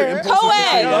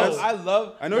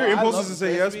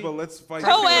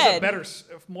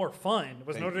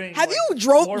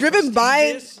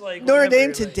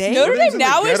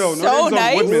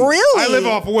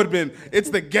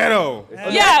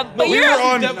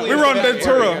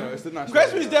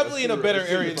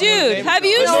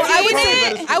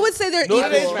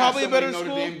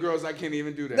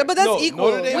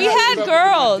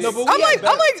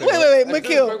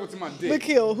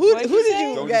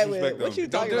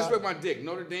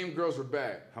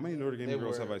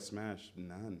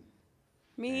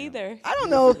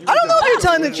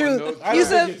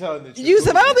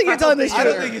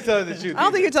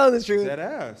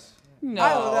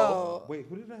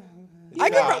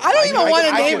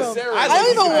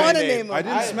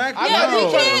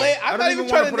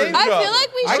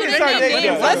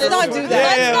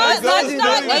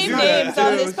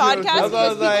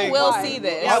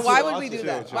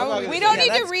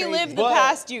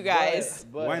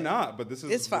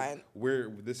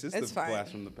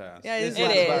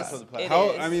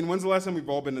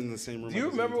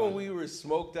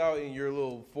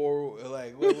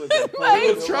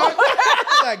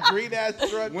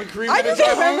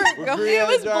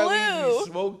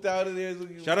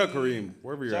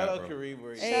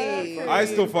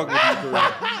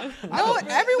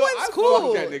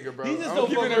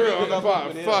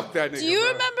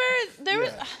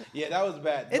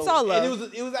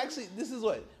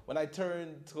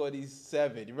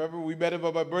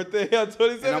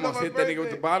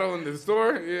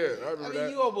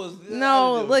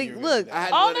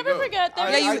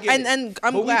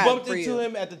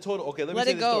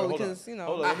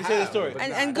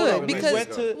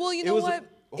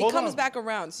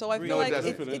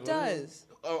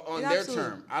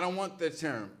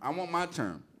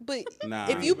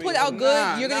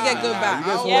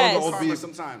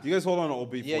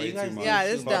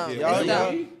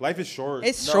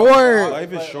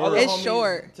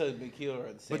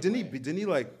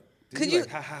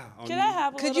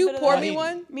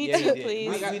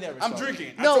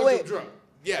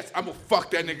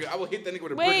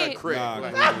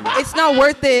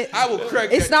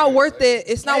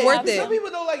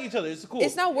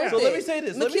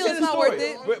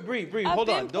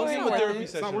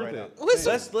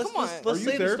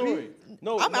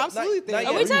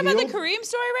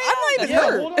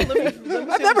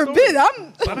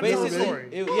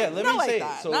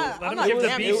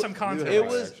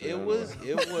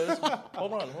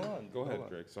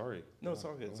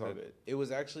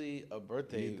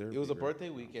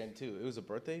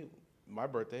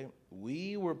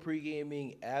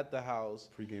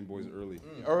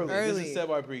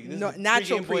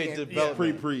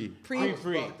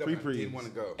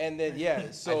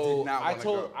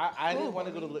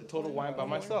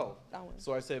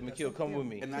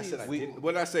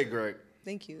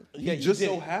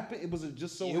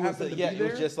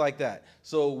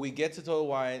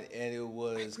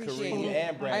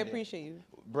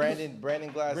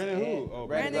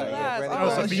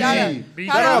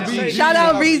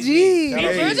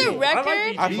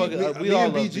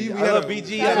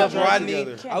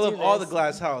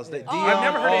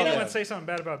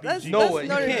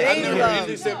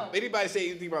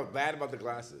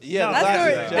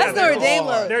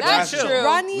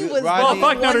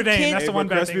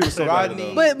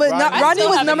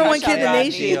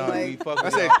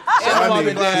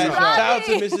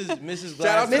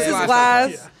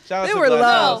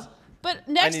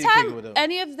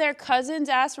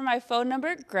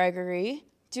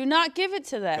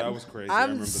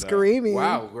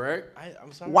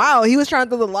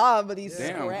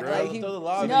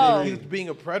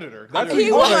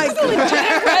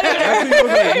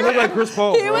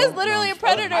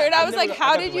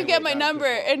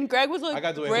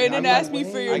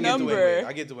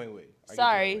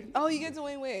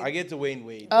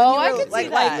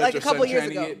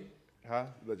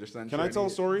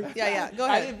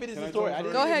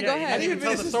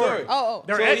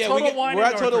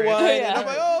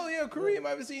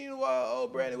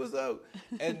 Manny, what's up?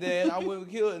 And then I went with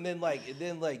Kill, and then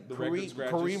The record Kareem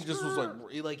scratches. just was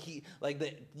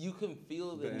you can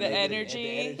feel the energy.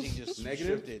 the energy just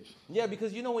Negative? shifted. Yeah,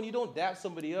 because when you don't dap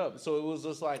somebody up, so it was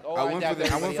just like, oh, I went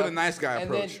for the nice guy and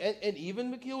approach. Then, and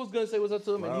even McKeel was gonna say what's up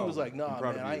to him, and he Wow. was like, I'm nah,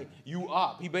 proud man, of you. you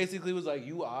op. He basically was like,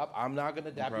 you op. I'm not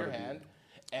gonna dap proud your of you. hand.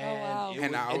 And, wow.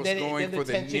 And I was then going for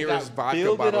the tension nearest got vodka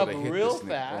builded bottle up to hit real this nigga.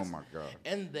 fast. Oh my god.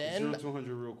 And 0 then to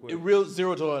 100 real quick. it real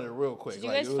 0 to 100 real quick. Did you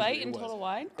Like, guys it was- fight it in was. Total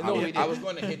Wine? No, he I didn't. was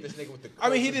going to hit this nigga with the. I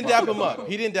mean, he didn't dap him up.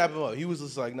 He didn't dap him up. He was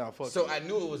just like, nah, fuck. So you. I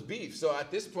knew it was beef. So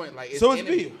at this point, like, So it's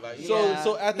enemy. beef. Like, So Yeah.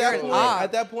 so at You're that an point, op.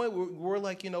 at that point, we're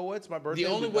like, you know what? It's my birthday. the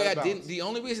only we way I gotta didn't, bounce. the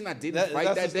only reason I didn't That- fight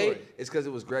that's that the day story. is because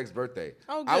it was Greg's birthday.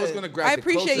 Oh, I was good. gonna grab I the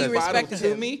appreciate you closest bottle respecting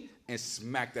to him. me and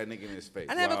smack that nigga in his face.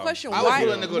 And I have a question. I was Why?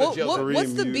 willing to go to jail.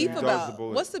 What's the Kareem, you beef dodged the about?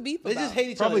 bullet. What's the beef They about? just hate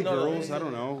each Probably other. No, girls. I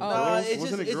don't know. Nah, Girls? it's Wasn't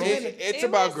just- it it's girls? just- It's It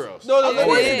about was- girls. No, Of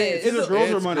course it It's either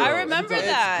girls or It's money. I remember It's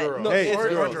that. girls. No, Hey, it's it's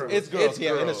girls. girls. It's girls. It's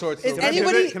Yeah, in a girls. short Is story. Can I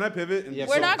anybody- pivot? Can I pivot? And Yeah,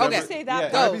 We're not going to Okay. say that, Yeah.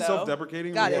 Can I though. be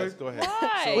self-deprecating? Got real it. quick? Go ahead.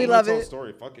 Why? We I'm love gonna tell it. a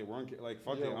story. Fuck it. We're on. Like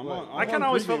fuck Yeah, it. I'm what? on. I kind of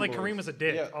always felt like Pregameboyz. Kareem was a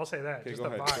dick. Yeah. I'll say that. Okay, Just go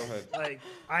the ahead, vibe. go ahead. Like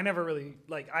I never really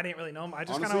I didn't really know him. I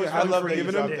just kind of Honestly, always I felt haven't love that you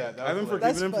forgiven dropped him. that. That I haven't was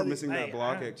hilarious. forgiven him That's for missing funny. that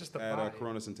block Hey, just the at vibe.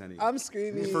 Corona Centennial. I'm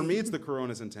screaming. For me, it's the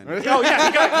Corona Centennial. Oh yeah,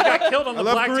 he got killed on I the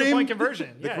love black Kareem. 2-point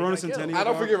conversion. The Yeah, Corona he got killed. Centennial. I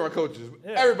don't forgive our coaches.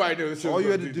 Yeah. Everybody knew this. All was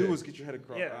you had to DJ. do was get your head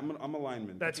across. Yeah. I'm a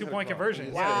lineman. That Get your head 2-point across. conversion.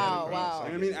 Yeah. Yeah. Wow, You wow. know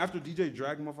what I mean? After DJ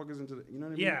dragged motherfuckers into the, you know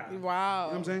what I mean? Yeah. Wow. You know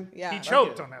what I'm saying? Yeah. He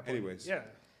choked on that point. Anyways. Yeah.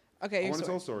 Okay. I your want to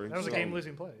tell story. a story. That was a So,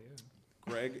 game-losing play. Yeah.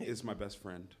 Greg is my best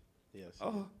friend. Yes.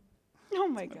 Oh, Oh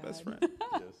my my god. best friend. Yes,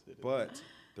 it is. But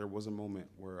there was a moment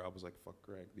where I was like, fuck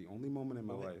Greg. The only moment in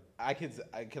my life.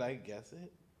 Can I guess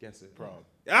it? Guess it. Prom.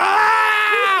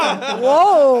 Ah!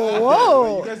 Whoa, You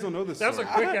whoa. guys don't know this That was a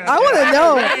story. quick ass. I want to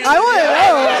know. I want to know.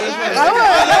 I want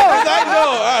to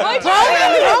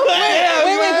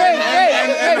know.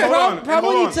 Wait, hold on, prom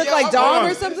when hold you on. took Yeah, like hold Dom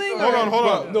on. or something? Hold on, hold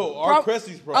Bro, on. no, our Prom-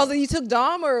 Cressy's prom. Oh, then you took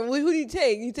Dom, or who did you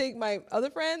take? You take my other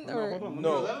friend, or Hold on.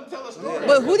 No. Let him tell a story.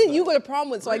 but who did you go to prom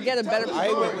with? So I get a better.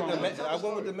 I went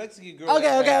with the Mexican girl.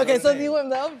 Okay. So you went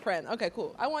with the other friend. Okay,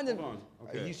 cool. I wanted Hold to on.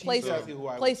 Okay. You see Placement. exactly who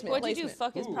I was. placement. What'd you do?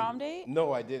 placement. Fuck his prom date?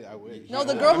 No, I did. I wish. No,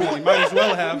 the I girl mean, who. you might as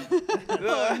well have. No.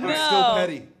 Still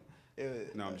petty.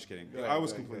 It- No, I'm just kidding. Go ahead, I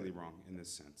was go ahead, completely wrong in this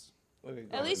sense. okay,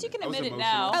 go At least you ahead. can I was admit it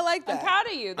emotional. now. I like that. I'm proud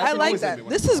of you. I can like always that. admit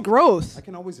when This I'm is wrong. growth. I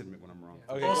can always admit when I'm wrong.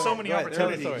 Okay, Well, go so ahead. many Go ahead, tell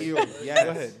the opportunities. story. Healed. Yes. Go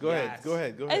ahead. Go ahead. Go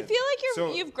ahead. Go I ahead. feel like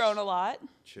So- you've grown a lot.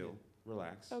 Chill.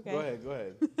 Relax. Okay. Go ahead. Go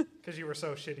ahead. Because you were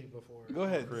so shitty before. Go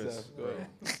ahead, Chris. Seth. Go ahead.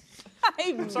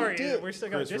 I'm sorry, we still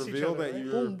got to Chris, diss each reveal other. that right?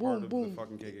 you're Boom, part boom, of boom. the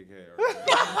fucking KKK. Alright?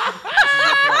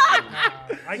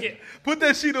 I get Put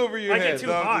that sheet over your I head. get too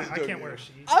No, I'm hot. just I joking. can't wear a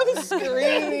sheet. I'm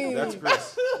screaming. That's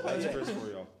Chris. That's Chris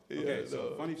for y'all. Okay, so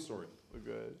no. funny story.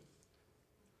 Go ahead.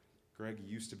 Greg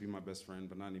used to be my best friend,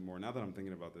 but not anymore. Now that I'm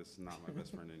thinking about this, not my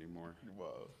best friend anymore.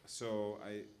 Wow. So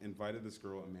I invited this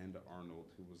girl, Amanda Arnold,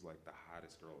 who was like the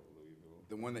hottest girl at Louisville.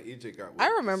 The one that EJ got with. I as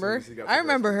soon remember. as he got I the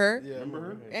remember rest her. Yeah, Remember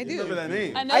her? I You do. remember that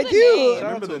name? I know I the do. name.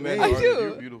 Shout out to Amanda. I Arnold. do.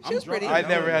 You're beautiful. She was pretty. I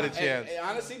never had a Hey, chance. hey,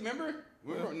 honestly, remember?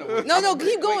 No,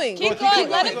 keep going. Keep going.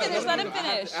 Let him finish. Let him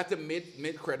finish. I have to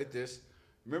mid credit this.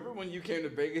 Remember when you came to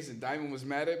Vegas and Diamond was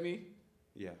mad at me?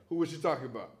 Yeah. Who was you talking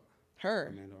about? Her.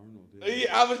 Amanda Arnold. Yeah.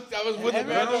 Yeah, I was with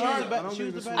Amanda Amanda Arnold. Arnold. I don't She was think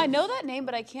the this best. I know that name,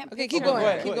 but I can't. Okay, picture keep her. going. Go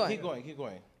ahead. Keep going. Keep going. Keep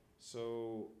going. So,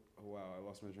 oh, wow, I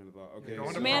lost my train of thought. Okay. Going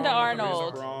to so Amanda prom.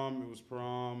 Arnold. It was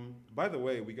prom. By the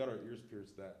way, we got our ears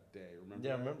pierced that day. Remember?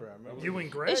 Yeah, I that? remember. I remember. You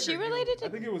and Greg? Is she or you- related I to?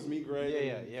 think it was me, Greg. Yeah,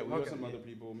 and yeah, We we got were- some yeah. other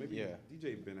people. Maybe Yeah.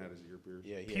 DJ Ben had his ear pierced.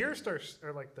 Yeah, yeah. Pierced or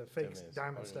like the fake Ten minutes.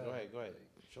 diamond Okay, stuff? Go ahead. Go ahead.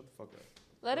 Shut the fuck up.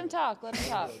 Let him talk. Let him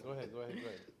talk. Go ahead. Go ahead. Go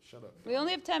ahead. Shut up. We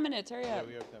only have 10 minutes. Hurry Yeah, up.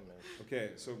 we have 10 minutes.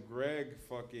 Okay, so Greg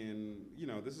fucking,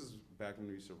 this is back when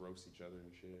we used to roast each other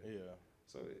and shit. Yeah.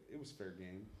 So it was fair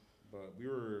game, but we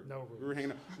were No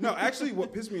hanging out. No, actually,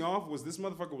 what pissed me off was this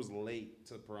motherfucker was late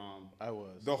to prom. I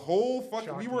was. The whole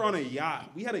fucking, we Shocking. were on a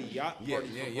yacht. We had a yacht Yeah, party.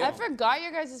 yeah, for yeah. I forgot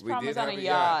your guys' We prom did was on have a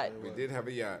yacht. We did have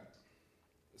a yacht.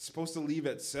 Supposed to leave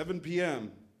at 7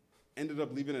 p.m. Ended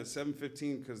up leaving at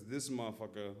 7:15 because this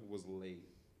motherfucker was late.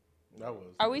 I was.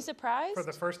 Are we surprised? For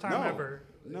the first time No, ever.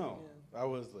 no. I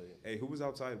was late. Hey, who was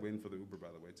outside waiting for the Uber, by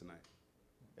the way, tonight?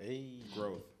 Hey.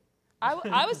 Growth.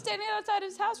 I was standing outside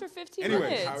his house for 15 Anyways,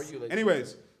 minutes. How are you late?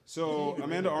 Anyways, so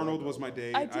Amanda Arnold was my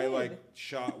date. I I did. like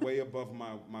shot way above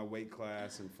my weight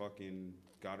class and fucking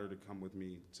got her to come with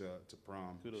me to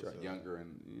prom. Kudos She to was that. younger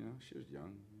and she was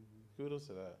young. Kudos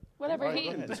to that. Whatever. All right, He,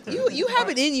 go ahead. You have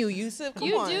it in you, Yusuf. Come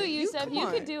you on. do, Yusuf. come You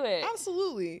on. could do it.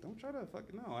 Absolutely. Don't try to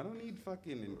fucking no. I don't need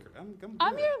fucking. I'm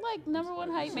I'm good. your like number one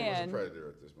hype She's a man. predator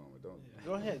at this moment. Don't.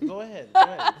 Go ahead. Go ahead. Go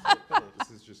ahead. Finish.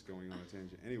 This is just going on a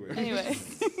tangent. Anyway. Anyway.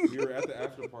 We were at the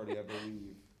after party, I believe.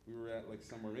 We were at like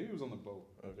somewhere. Maybe it was on the boat.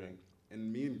 I Okay. think.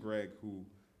 And me and Greg, who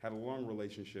had a long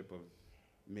relationship of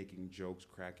making jokes,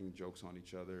 cracking jokes on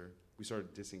each other, we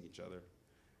started dissing each other.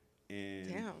 And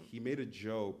Damn. he made a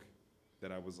joke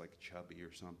that I was like chubby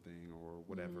or something or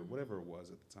whatever it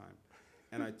was at the time.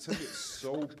 and I took it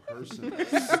so personal.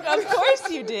 Of course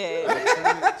you did.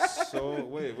 So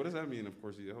wait, what does that mean? Of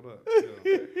course you. Hold up.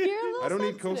 You're a little I don't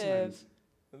need sensitive. cosigns.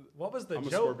 What was the I'm a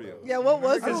joke? Scorpio. Yeah, what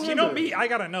was Because this? you know me, I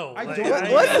gotta know. I Like,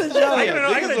 don't- What's the joke? I gotta know.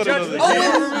 I gotta judge the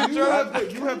You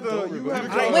joke. have the.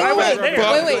 I was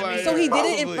there. Wait. So he did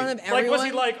it in front of everyone? Like, was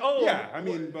he like, oh? Yeah, I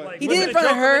mean, but Like, He was did it the in front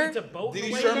of joke her? related to both Did the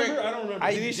he ways? Sherman? I don't remember.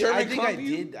 I Did he did- Sherman I think I clump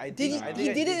you? did. I Did did. he- I think he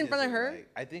I did it in this front of one. her? Like,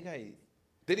 I think I.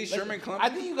 Did he Sherman clump? I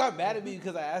think you got mad at me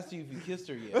because I asked you if you kissed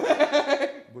her yet.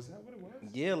 Was that what it was?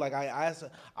 Yeah, like I asked.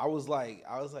 I was like,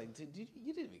 dude, you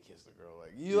didn't even kiss the girl.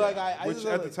 Like you, like I. Which just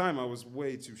at was the like, time I was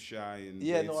way too shy and.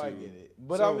 Yeah, way no, too, I get it.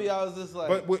 But So- I mean, I was just like.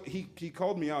 But what, he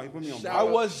called me out. He put me on. I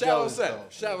was shallow jealous, self. though.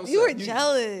 Shallow You were self.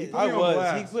 jealous. He put I me on was.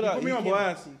 blast. He put He put me he on came-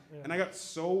 blast, and I got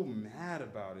so mad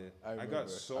about it. I remember. got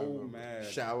so mad.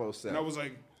 Shallow self. And I was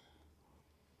like,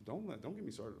 don't get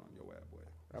me started on your ass, boy.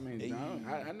 I mean,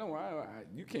 I know.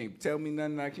 You can't tell me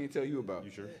nothing I can't tell you about.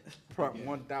 You sure?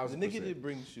 1,000%. The nigga did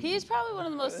bring shoes. He's probably one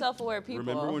of the most self-aware people.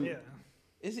 Remember when? Yeah.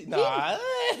 Is he? Nah.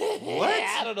 What?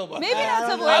 I don't know about Maybe that. not I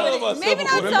don't know self-aware, about but maybe not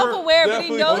self-aware. self-aware, but he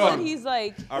Definitely knows not. that he's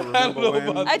like. I remember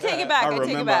when. I take it back. I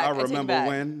take it back. I I take it remember back.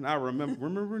 when. I remember.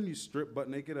 Remember when you stripped butt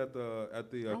naked at the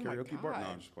karaoke bar? No,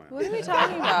 I'm just playing. What are we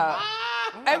talking about?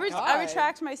 I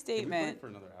retract my Can we play statement. for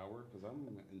another hour? Because I'm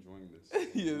enjoying this.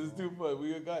 Yeah, it's too fun.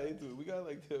 We got into it. We got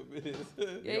like 10 minutes.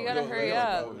 Yeah, you gotta hurry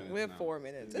up. We have 4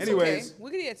 minutes. It's Anyways. okay.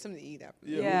 We could get something to eat after.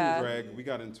 Yeah. Greg, we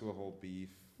got into a whole beef,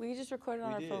 We can just record it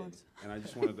on our did. phones. and I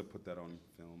just wanted to put that on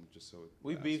film, just so.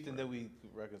 We that's beefed and right. then we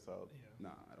reconciled. Nah,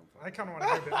 I don't. I kind of want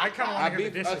to hear the, I kind of I want to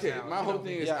hear beef. the dishes Okay, now. my you whole know?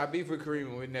 thing is Yeah. I beef with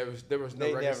Kareem and there was no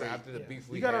They reconcile never- after the beef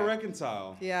we You gotta had.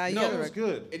 reconcile. Yeah, you No, gotta It was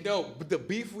good. No, but the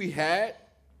beef we had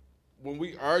when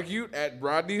we argued at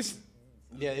Rodney's,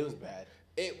 Yeah, it was bad.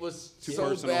 it was Too so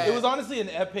personal. bad. It was honestly an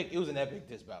epic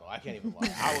diss battle. I can't even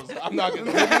lie. I'm not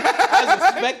gonna as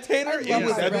a spectator, love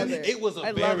my brother. it was a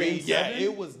I love very it.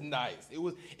 it was nice. It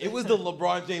was the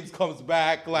LeBron James comes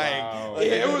back like Wow.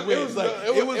 it was one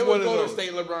of Golden those.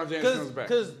 State LeBron James comes back.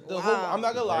 Because the whole, I'm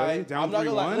not gonna lie. Really? Down I'm not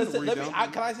gonna lie. 3-1? Listen, Were let you me.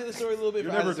 down Can I say the story a little bit?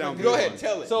 You're for never as a down spectator? Go ahead,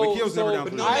 tell it. So, Mikhail's never down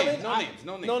but for no the names, game. no names,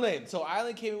 no names. No name. So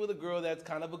Island came in with a girl that's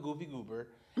kind of a goofy goober.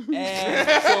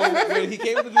 And so when he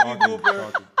came with the goofy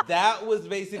goober, that was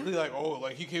basically like, oh,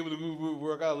 like he came with the goofy goober,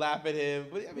 we're gonna laugh at him.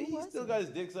 But I mean, he still got his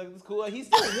dick sucked. It's cool. Like, he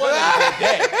still won at the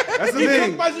end of the day. That's the He thing.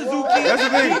 took my Suzuki. That's the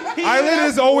thing. Island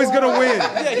is always gonna win.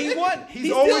 Yeah, he won. He's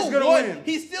He always still gonna won. win.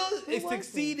 He still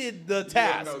succeeded the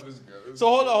task. know this girl. So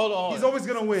hold on. He's always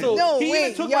gonna win. So No, he even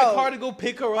wait, took yo. my car to go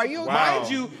pick her up. Are you- Wow.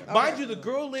 Mind you, the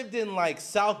girl lived in like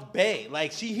South Bay.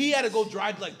 Like he had to go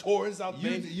drive to like Torrance, South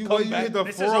Bay. you come back. hit the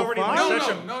This is already 405. like No,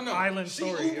 such no, an no. island She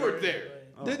story. Ubered already. there.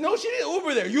 No, she didn't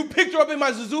Uber there. You picked her up in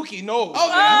my Suzuki. No.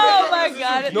 Oh my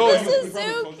God! No, the you-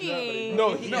 Suzuki.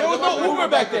 No, there was no Uber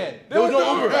back then. There was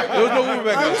no Uber. There was no Uber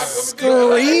back then.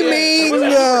 Screaming.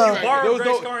 Borrowed There was Greg's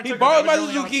no, car and he took it, borrowed but my we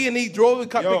only Suzuki and he drove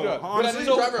and picked her Yo, up. honestly,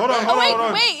 But I hold didn't on, drive hold Oh, on, wait, hold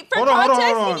on. wait. For Hold on, hold on,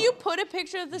 context, hold on. can you put a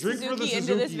picture of the Drink for the Suzuki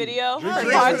into this Suzuki. video? Drink For for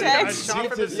the Suzuki. context. Shop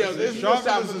for the Yo, Suzuki. this is Shop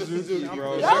shop for the Suzuki,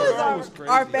 bro. That was car was crazy.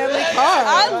 our family car.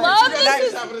 I love That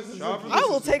this. is happening to Shop for the I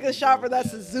will Suzuki. take a shot for that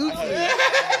Suzuki.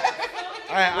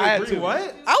 I had to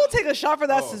what? I will take a shot for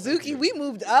that Suzuki. We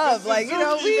moved up. Like, you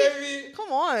know, baby. come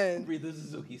on. Breathe the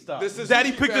Suzuki. Stop. This is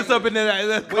Daddy Suzuki picked us family. up in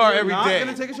that car every Not day.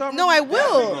 gonna take a shot. No, I Picked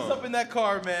will. us up in that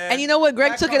car, man. And you know what?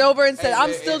 Greg took it over and said, Hey, I'm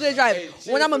hey, still hey, gonna drive hey, it. cheers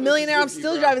When I'm a to the millionaire, I'm Suzuki,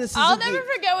 still bro. driving the Suzuki. I'll never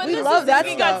forget when We the love that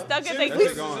Suzuki got stuff. stuck at That's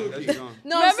the. gone. That's gone.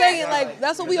 No, I'm Remember- saying like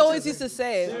that's what we always used to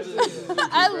say.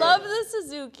 I love the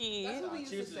Suzuki. Cheers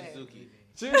to Suzuki.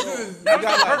 Cheers to this. That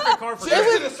was the perfect car for Cheers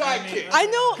Greg. to the sidekick. I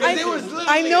know, it was literally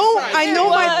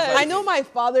I know my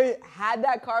father had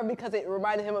that car because it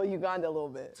reminded him of Uganda a little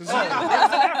bit. It's an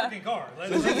African car.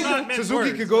 Let's not mince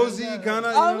Suzuki words. Kagozi, Ghana.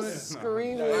 I'm All right,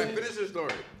 screaming. finish your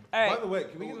story. All By right. the way,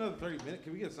 can we get another 30 minutes?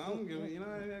 Can we get some? Can we, you know,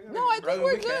 No, I think Brother,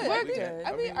 we're we can. good. I We think, can.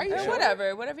 I think, are you Or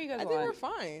sure? whatever you guys I think we're want.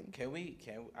 fine. Can we?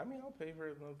 I mean, I'll pay for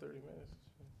another 30 minutes.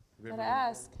 Gotta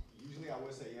ask. Usually I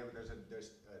would say yeah, but there's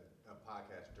a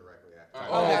podcast directly after.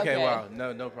 Oh, Okay. okay. Wow.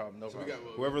 No problem. No We problem. got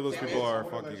Whoever those people are,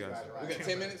 fuck you guys. We got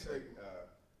 10 minutes.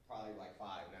 Probably like 5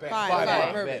 now. Fine,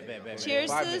 fine. Bet. Cheers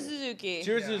to 5 the minutes. Suzuki.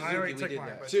 Cheers to Yeah, I Suzuki. already We took did mine,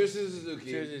 that. but- Cheers to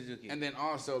Suzuki. Cheers to Suzuki. And then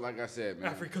also, like I said,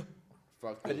 man. Africa.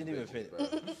 Fuck I didn't even those finish.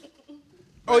 bitches, bro.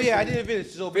 Oh yeah, I didn't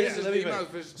finish. So Finish basically, this, let me you might finish. as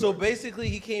well finish the So story. basically,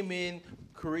 he came in.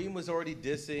 Kareem was already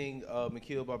dissing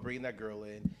Mikhail about bringing that girl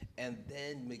in, and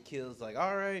then Mikhail's like,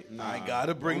 "All right, I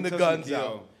gotta bring don't the touch guns Mikhail.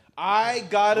 out. I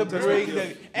gotta bring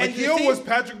the and McKeel was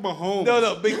Patrick Mahomes.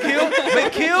 No,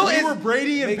 McKeel We is were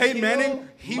Brady and Peyton McKeel- Manning.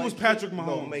 He was Patrick No,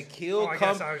 Mahomes. McKeel I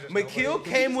guess I was just McKeel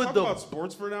Can came we with talk the. about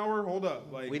sports for an hour? Hold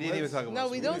up. Like, We didn't even talk about. No,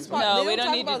 we don't. sports. No, they we don't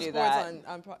talk need to about do sports that.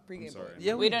 on Pregame I'm sorry. Boys.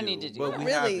 Yeah, We don't need to do but that. we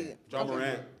Really? haven't. John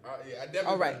Morant. Yeah, I definitely.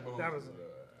 All right. That was.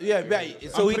 Yeah,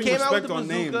 right. So he putting came out with the respect on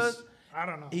names. bazookas. I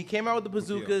don't know. He came out with the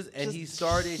bazookas and he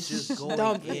started just going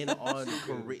dump. in on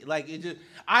Korea. Like it just,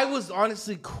 I was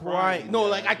honestly crying. No,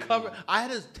 like I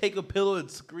had to take a pillow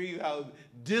and scream how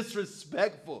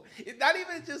disrespectful. It's not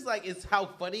even just like it's how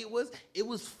funny it was. It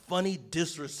was funny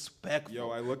disrespectful. Yo,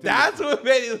 I looked at That's what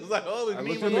made it. It was like, holy I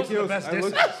me. looked at Those are the McKeel's. best I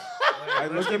looked disses.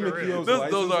 at McKeel's Those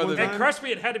license are one the- Hey, time. crushed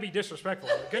me. It had to be disrespectful.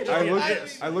 It couldn't just I be a looked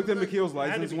diss. I looked at McKeel's Had to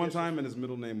license be one disrespectful. time, and his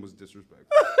middle name was disrespectful.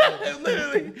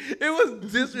 Literally, it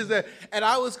was disrespect, and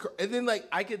I was, and then like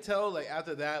I could tell like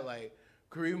after that like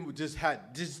Kareem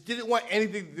just didn't want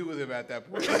anything to do with him at that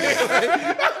point.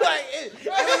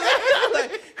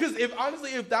 Because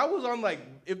if that was on like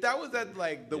if that was at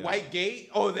like the White Gate,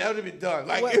 oh that would have been done.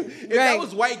 Like What- if that Greg,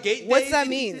 was White Gate, what's days, that he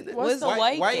mean? did that. What's the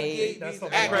White Gate? That's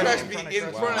the At Right. Crusby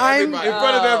in front of I'm- everybody. in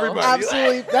front of everybody.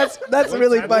 Absolutely, that's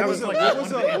really that funny. was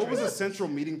like What was a central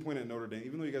meeting point at Notre Dame?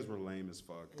 Even though you guys were lame as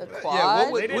fuck. The Yeah,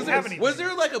 quad. what They didn't was, have was, anything. was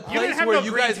there like a didn't place have where no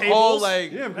you green guys tables? all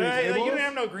like? Yeah, green Like, you tables. didn't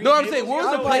have no green No, I'm tables. saying, what was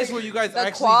You the know, place like, where you guys The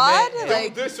actually quad? met?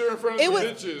 Like, This are in front of It the was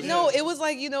benches. no, it was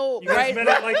like You guys right, met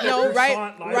at, like, the no, right,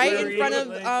 croissant right in library, front of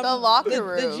like- The locker the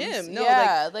rooms. gym. No,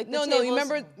 Yeah, like, like the no, no. You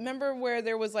tables- remember where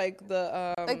there was like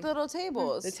the like the little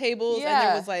tables. the tables, and Yeah.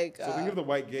 there was like So think of the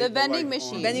White Gate. The but, vending like,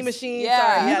 machine. on- vending machine. Yeah.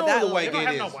 Sorry, You yeah, know that where the one. White They don't Gate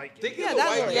have no is. White Gate. Think Yeah, of the that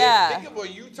White one. Gate. Yeah. Think of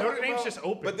what you Notre talking Dame's about. just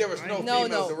open. But there was no right? No,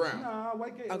 females no. around. Nah,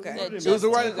 White Gate. Okay. Yeah, It was just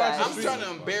right you across the guys. I'm street. trying to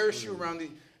embarrass you around the.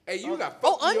 Hey, you got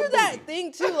Oh, fucked in your under that booty.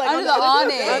 thing too, like Under the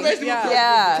awning. Yeah.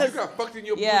 Yeah. You got fucked in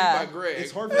your booty Yeah. by Greg.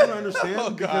 It's hard for them to understand Oh,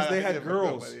 because God, they I had never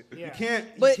girls. know, buddy. Yeah. You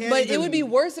can't. But you but can't it would be even-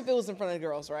 worse if it was in front of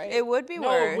girls, right? It would be No,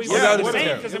 worse. we Yeah, would that have was been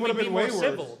fair. because It it would've would be been more way worse.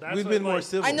 civil. That's We've what, been more like-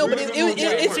 civil. I know, but We're it, gonna it, go it,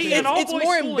 way it's worse. See, an all-boys it's more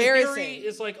school in embarrassing. theory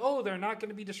is like, oh, they're not going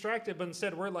to be distracted, but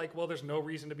instead we're like, well, there's no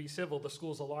reason to be civil. The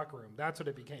school's a locker room. That's what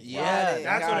it became. Yeah,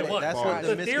 that's got what it it. was. That's what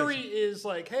the the theory is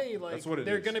like, hey, like That's what it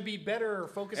they're is. going to be better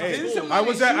focused Hey, on school. I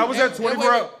was at 24 wait,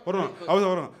 hour. wait. Hold on. Hold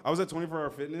on. I was at 24 Hour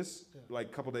Fitness like a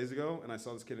couple days ago, and I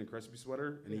saw this kid in a Crespi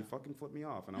sweater, and he fucking flipped me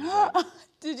off, and I was like,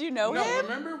 Did you know No, him?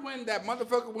 remember when that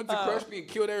motherfucker went to Crusby and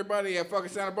killed everybody at fucking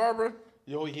Santa Barbara?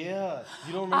 Yo, yeah.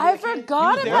 You don't remember? I that kid?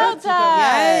 forgot He was there about in that.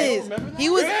 2000. Yes, Remember that? he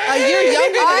was a year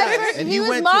younger than us. And he he was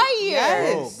went my to- year.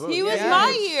 Yes. Bro, He was yes. my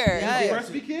year. Yes.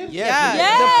 Crespi kid? Yeah. Yeah,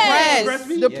 Yes. the press,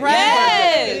 Crespi? the Yeah.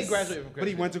 press. He Yes. graduated from But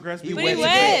he went to Crespi. He But he went.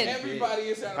 went. Everybody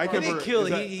in Santa I He can't Barbara. didn't Is kill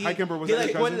that- it. He Highcamper was he that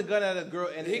like your pointed the cousin? gun at a girl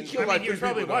and He and- killed I like mean, he was 3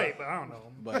 probably people. white, but I don't know.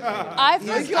 But I He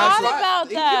killed forgot like- about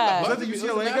he killed that. Was that the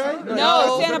UCLA guy?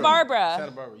 No, Santa Barbara.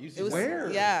 Santa Barbara. It was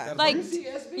Where? yeah. Like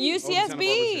UCSB?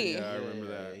 UCSB. Yeah, I remember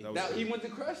that. That was Now, he good. went to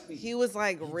Crusby. He was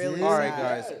like really. All right, sad.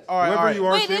 guys. All right, all Whoever right. you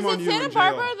are, Wait, shame is on it you in Santa jail.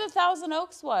 Barbara or the Thousand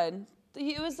Oaks one?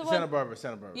 He was the one. Santa Barbara.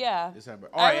 Santa Barbara. Yeah. It's Santa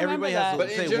Barbara. I All right, remember everybody has that. to But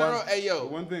say in general, one. hey, yo,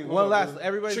 One thing. One hold last. on.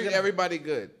 Everybody's treat gonna everybody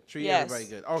good. treat Yes. everybody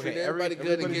good. Okay, Treat everybody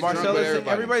good and get drunk Marcellus, with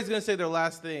everybody. everybody's gonna say their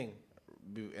last thing,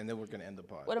 and then we're gonna end the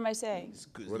pod. What am I saying?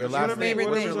 Your Whatever last your thing. favorite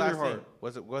What's thing. your What's on last your thing? heart?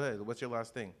 What's it? Go ahead. What's your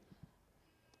last thing?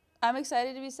 I'm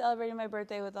excited to be celebrating my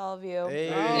birthday with all of you. Hey.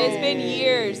 It's been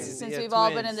years since Yeah, we've all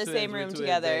twins, been in the twins, same we're room twins.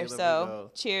 together. Hey, there we So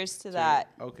go. cheers to that.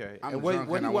 Okay. I'm And drunk what and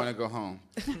do I you want to go home.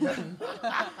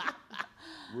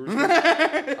 We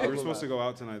were supposed to go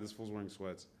out tonight. This fool's wearing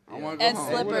sweats. I want to go And home.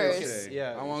 slippers.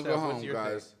 Yeah. I want to Seth, go what's home, your thing?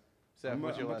 guys. Seth, I'm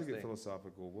what's your about last to get thing?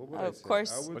 philosophical. What would Of I say?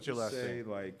 course. I would What's your just last say thing?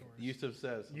 like Yusuf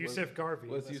says. Yusuf Garvey.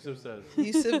 What's That's Yusuf says?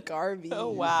 Yusuf Garvey. Oh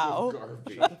wow. fuck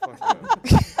up.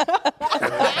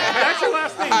 That's your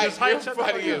last thing. Just hype You're shut the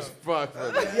fuck funny as up. fuck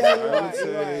for that. I would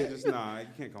say just nah. You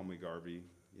can't call me Garvey.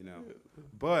 You know.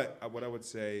 But what I would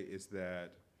say is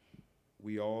that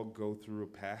we all go through a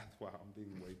path. Wow, I'm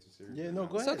being way too serious. Yeah, no,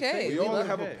 go It's ahead. okay. Say it. We all love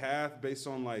have it. a path based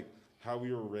on like how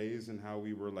we were raised and how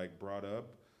we were like brought up.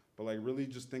 But like really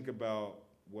just think about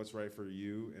what's right for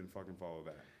you and fucking follow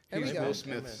that. There we He's go. Will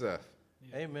Smith stuff.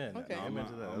 Amen. Okay. I'm Amen not,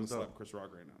 to that. I'm gonna That's slap dope. Chris Rock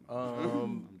right now.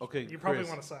 Okay, You probably Chris.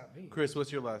 want to slap me. Chris,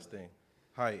 what's your last thing?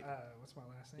 Hi. What's my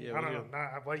last name? Yeah, I don't what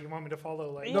know. What you want me to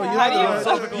follow? Like, No, you how have do you- to.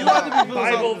 philosophical You have to be Bible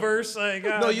philosophical. verse. Like,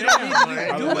 No, you don't need to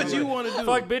like, do what you want to do.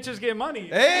 Fuck bitches get money.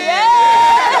 Hey!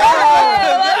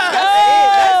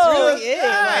 That's really it.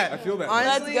 I feel that. Let's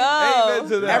Honestly, Amen go.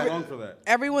 to I'm that. long for that.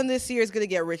 everyone this year is gonna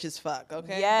get rich as fuck.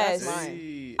 Okay. Yes. That's mine.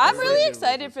 Hey, I'm everybody really get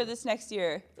excited rich. for this next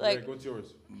year. Like Greg, what's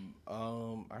yours?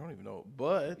 I don't even know,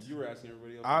 but You were asking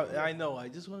everybody else. I know. I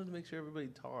just wanted to make sure everybody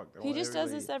talked. He just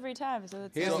does this every time, so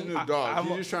it's He has a like, new dog. I'm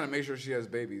He's just trying to make sure she has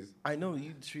babies. I know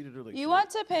you treated her like you shit. want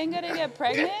Topanga to get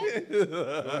pregnant?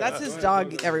 That's his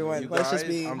dog, everyone. You Let's just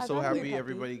guys, be. I'm so I thought we happy were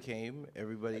everybody came.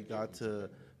 Everybody got to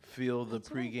feel the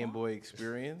pre-Game Boy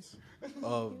experience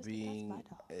of being.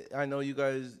 I know you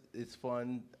guys. It's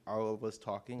fun. All of us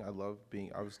talking. I love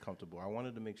being. I was comfortable. I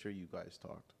wanted to make sure you guys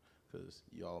talked because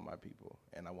y'all are my people,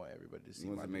 and I want everybody to see. You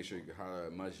want my to make sure people. you got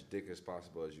as much dick as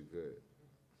possible as you could.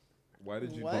 Why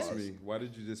did you What? diss me? Why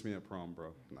did you diss me at prom, bro?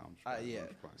 No, I'm just playing. Yeah. I'm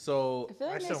just playing. So I feel like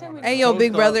I next still time we wanna Hey, yo, Toast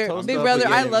big up, brother, toast big up brother,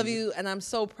 I again. love you, and I'm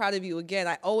so proud of you again.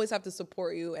 I always have to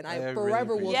support you, and I I really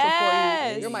forever will appreciate support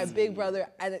Yes. you. You're my big brother,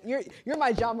 and you're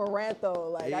my John Morant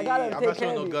though. Like I gotta Hey, I'm take not care showing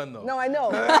of no you. gun, though. No, I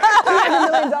know.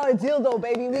 $1 million deal though,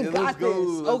 baby. We Yeah, got let's go,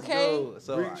 this, let's okay? go.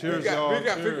 So Cheers, We got, y'all. we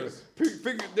got Cheers.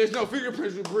 there's no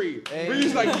fingerprints with Bree. Hey.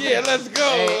 Bree's like, yeah, let's go.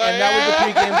 Hey, Like, and that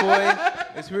was the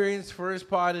pre-Game Boy experience. First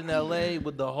pod in LA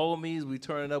with the homies. We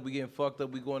turning up. We getting fucked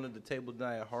up. We going to the table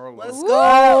tonight at Harlem. Let's Woo,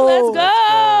 go. let's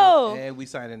go. And we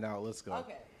signing out. Let's go.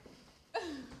 Okay.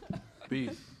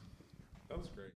 Peace.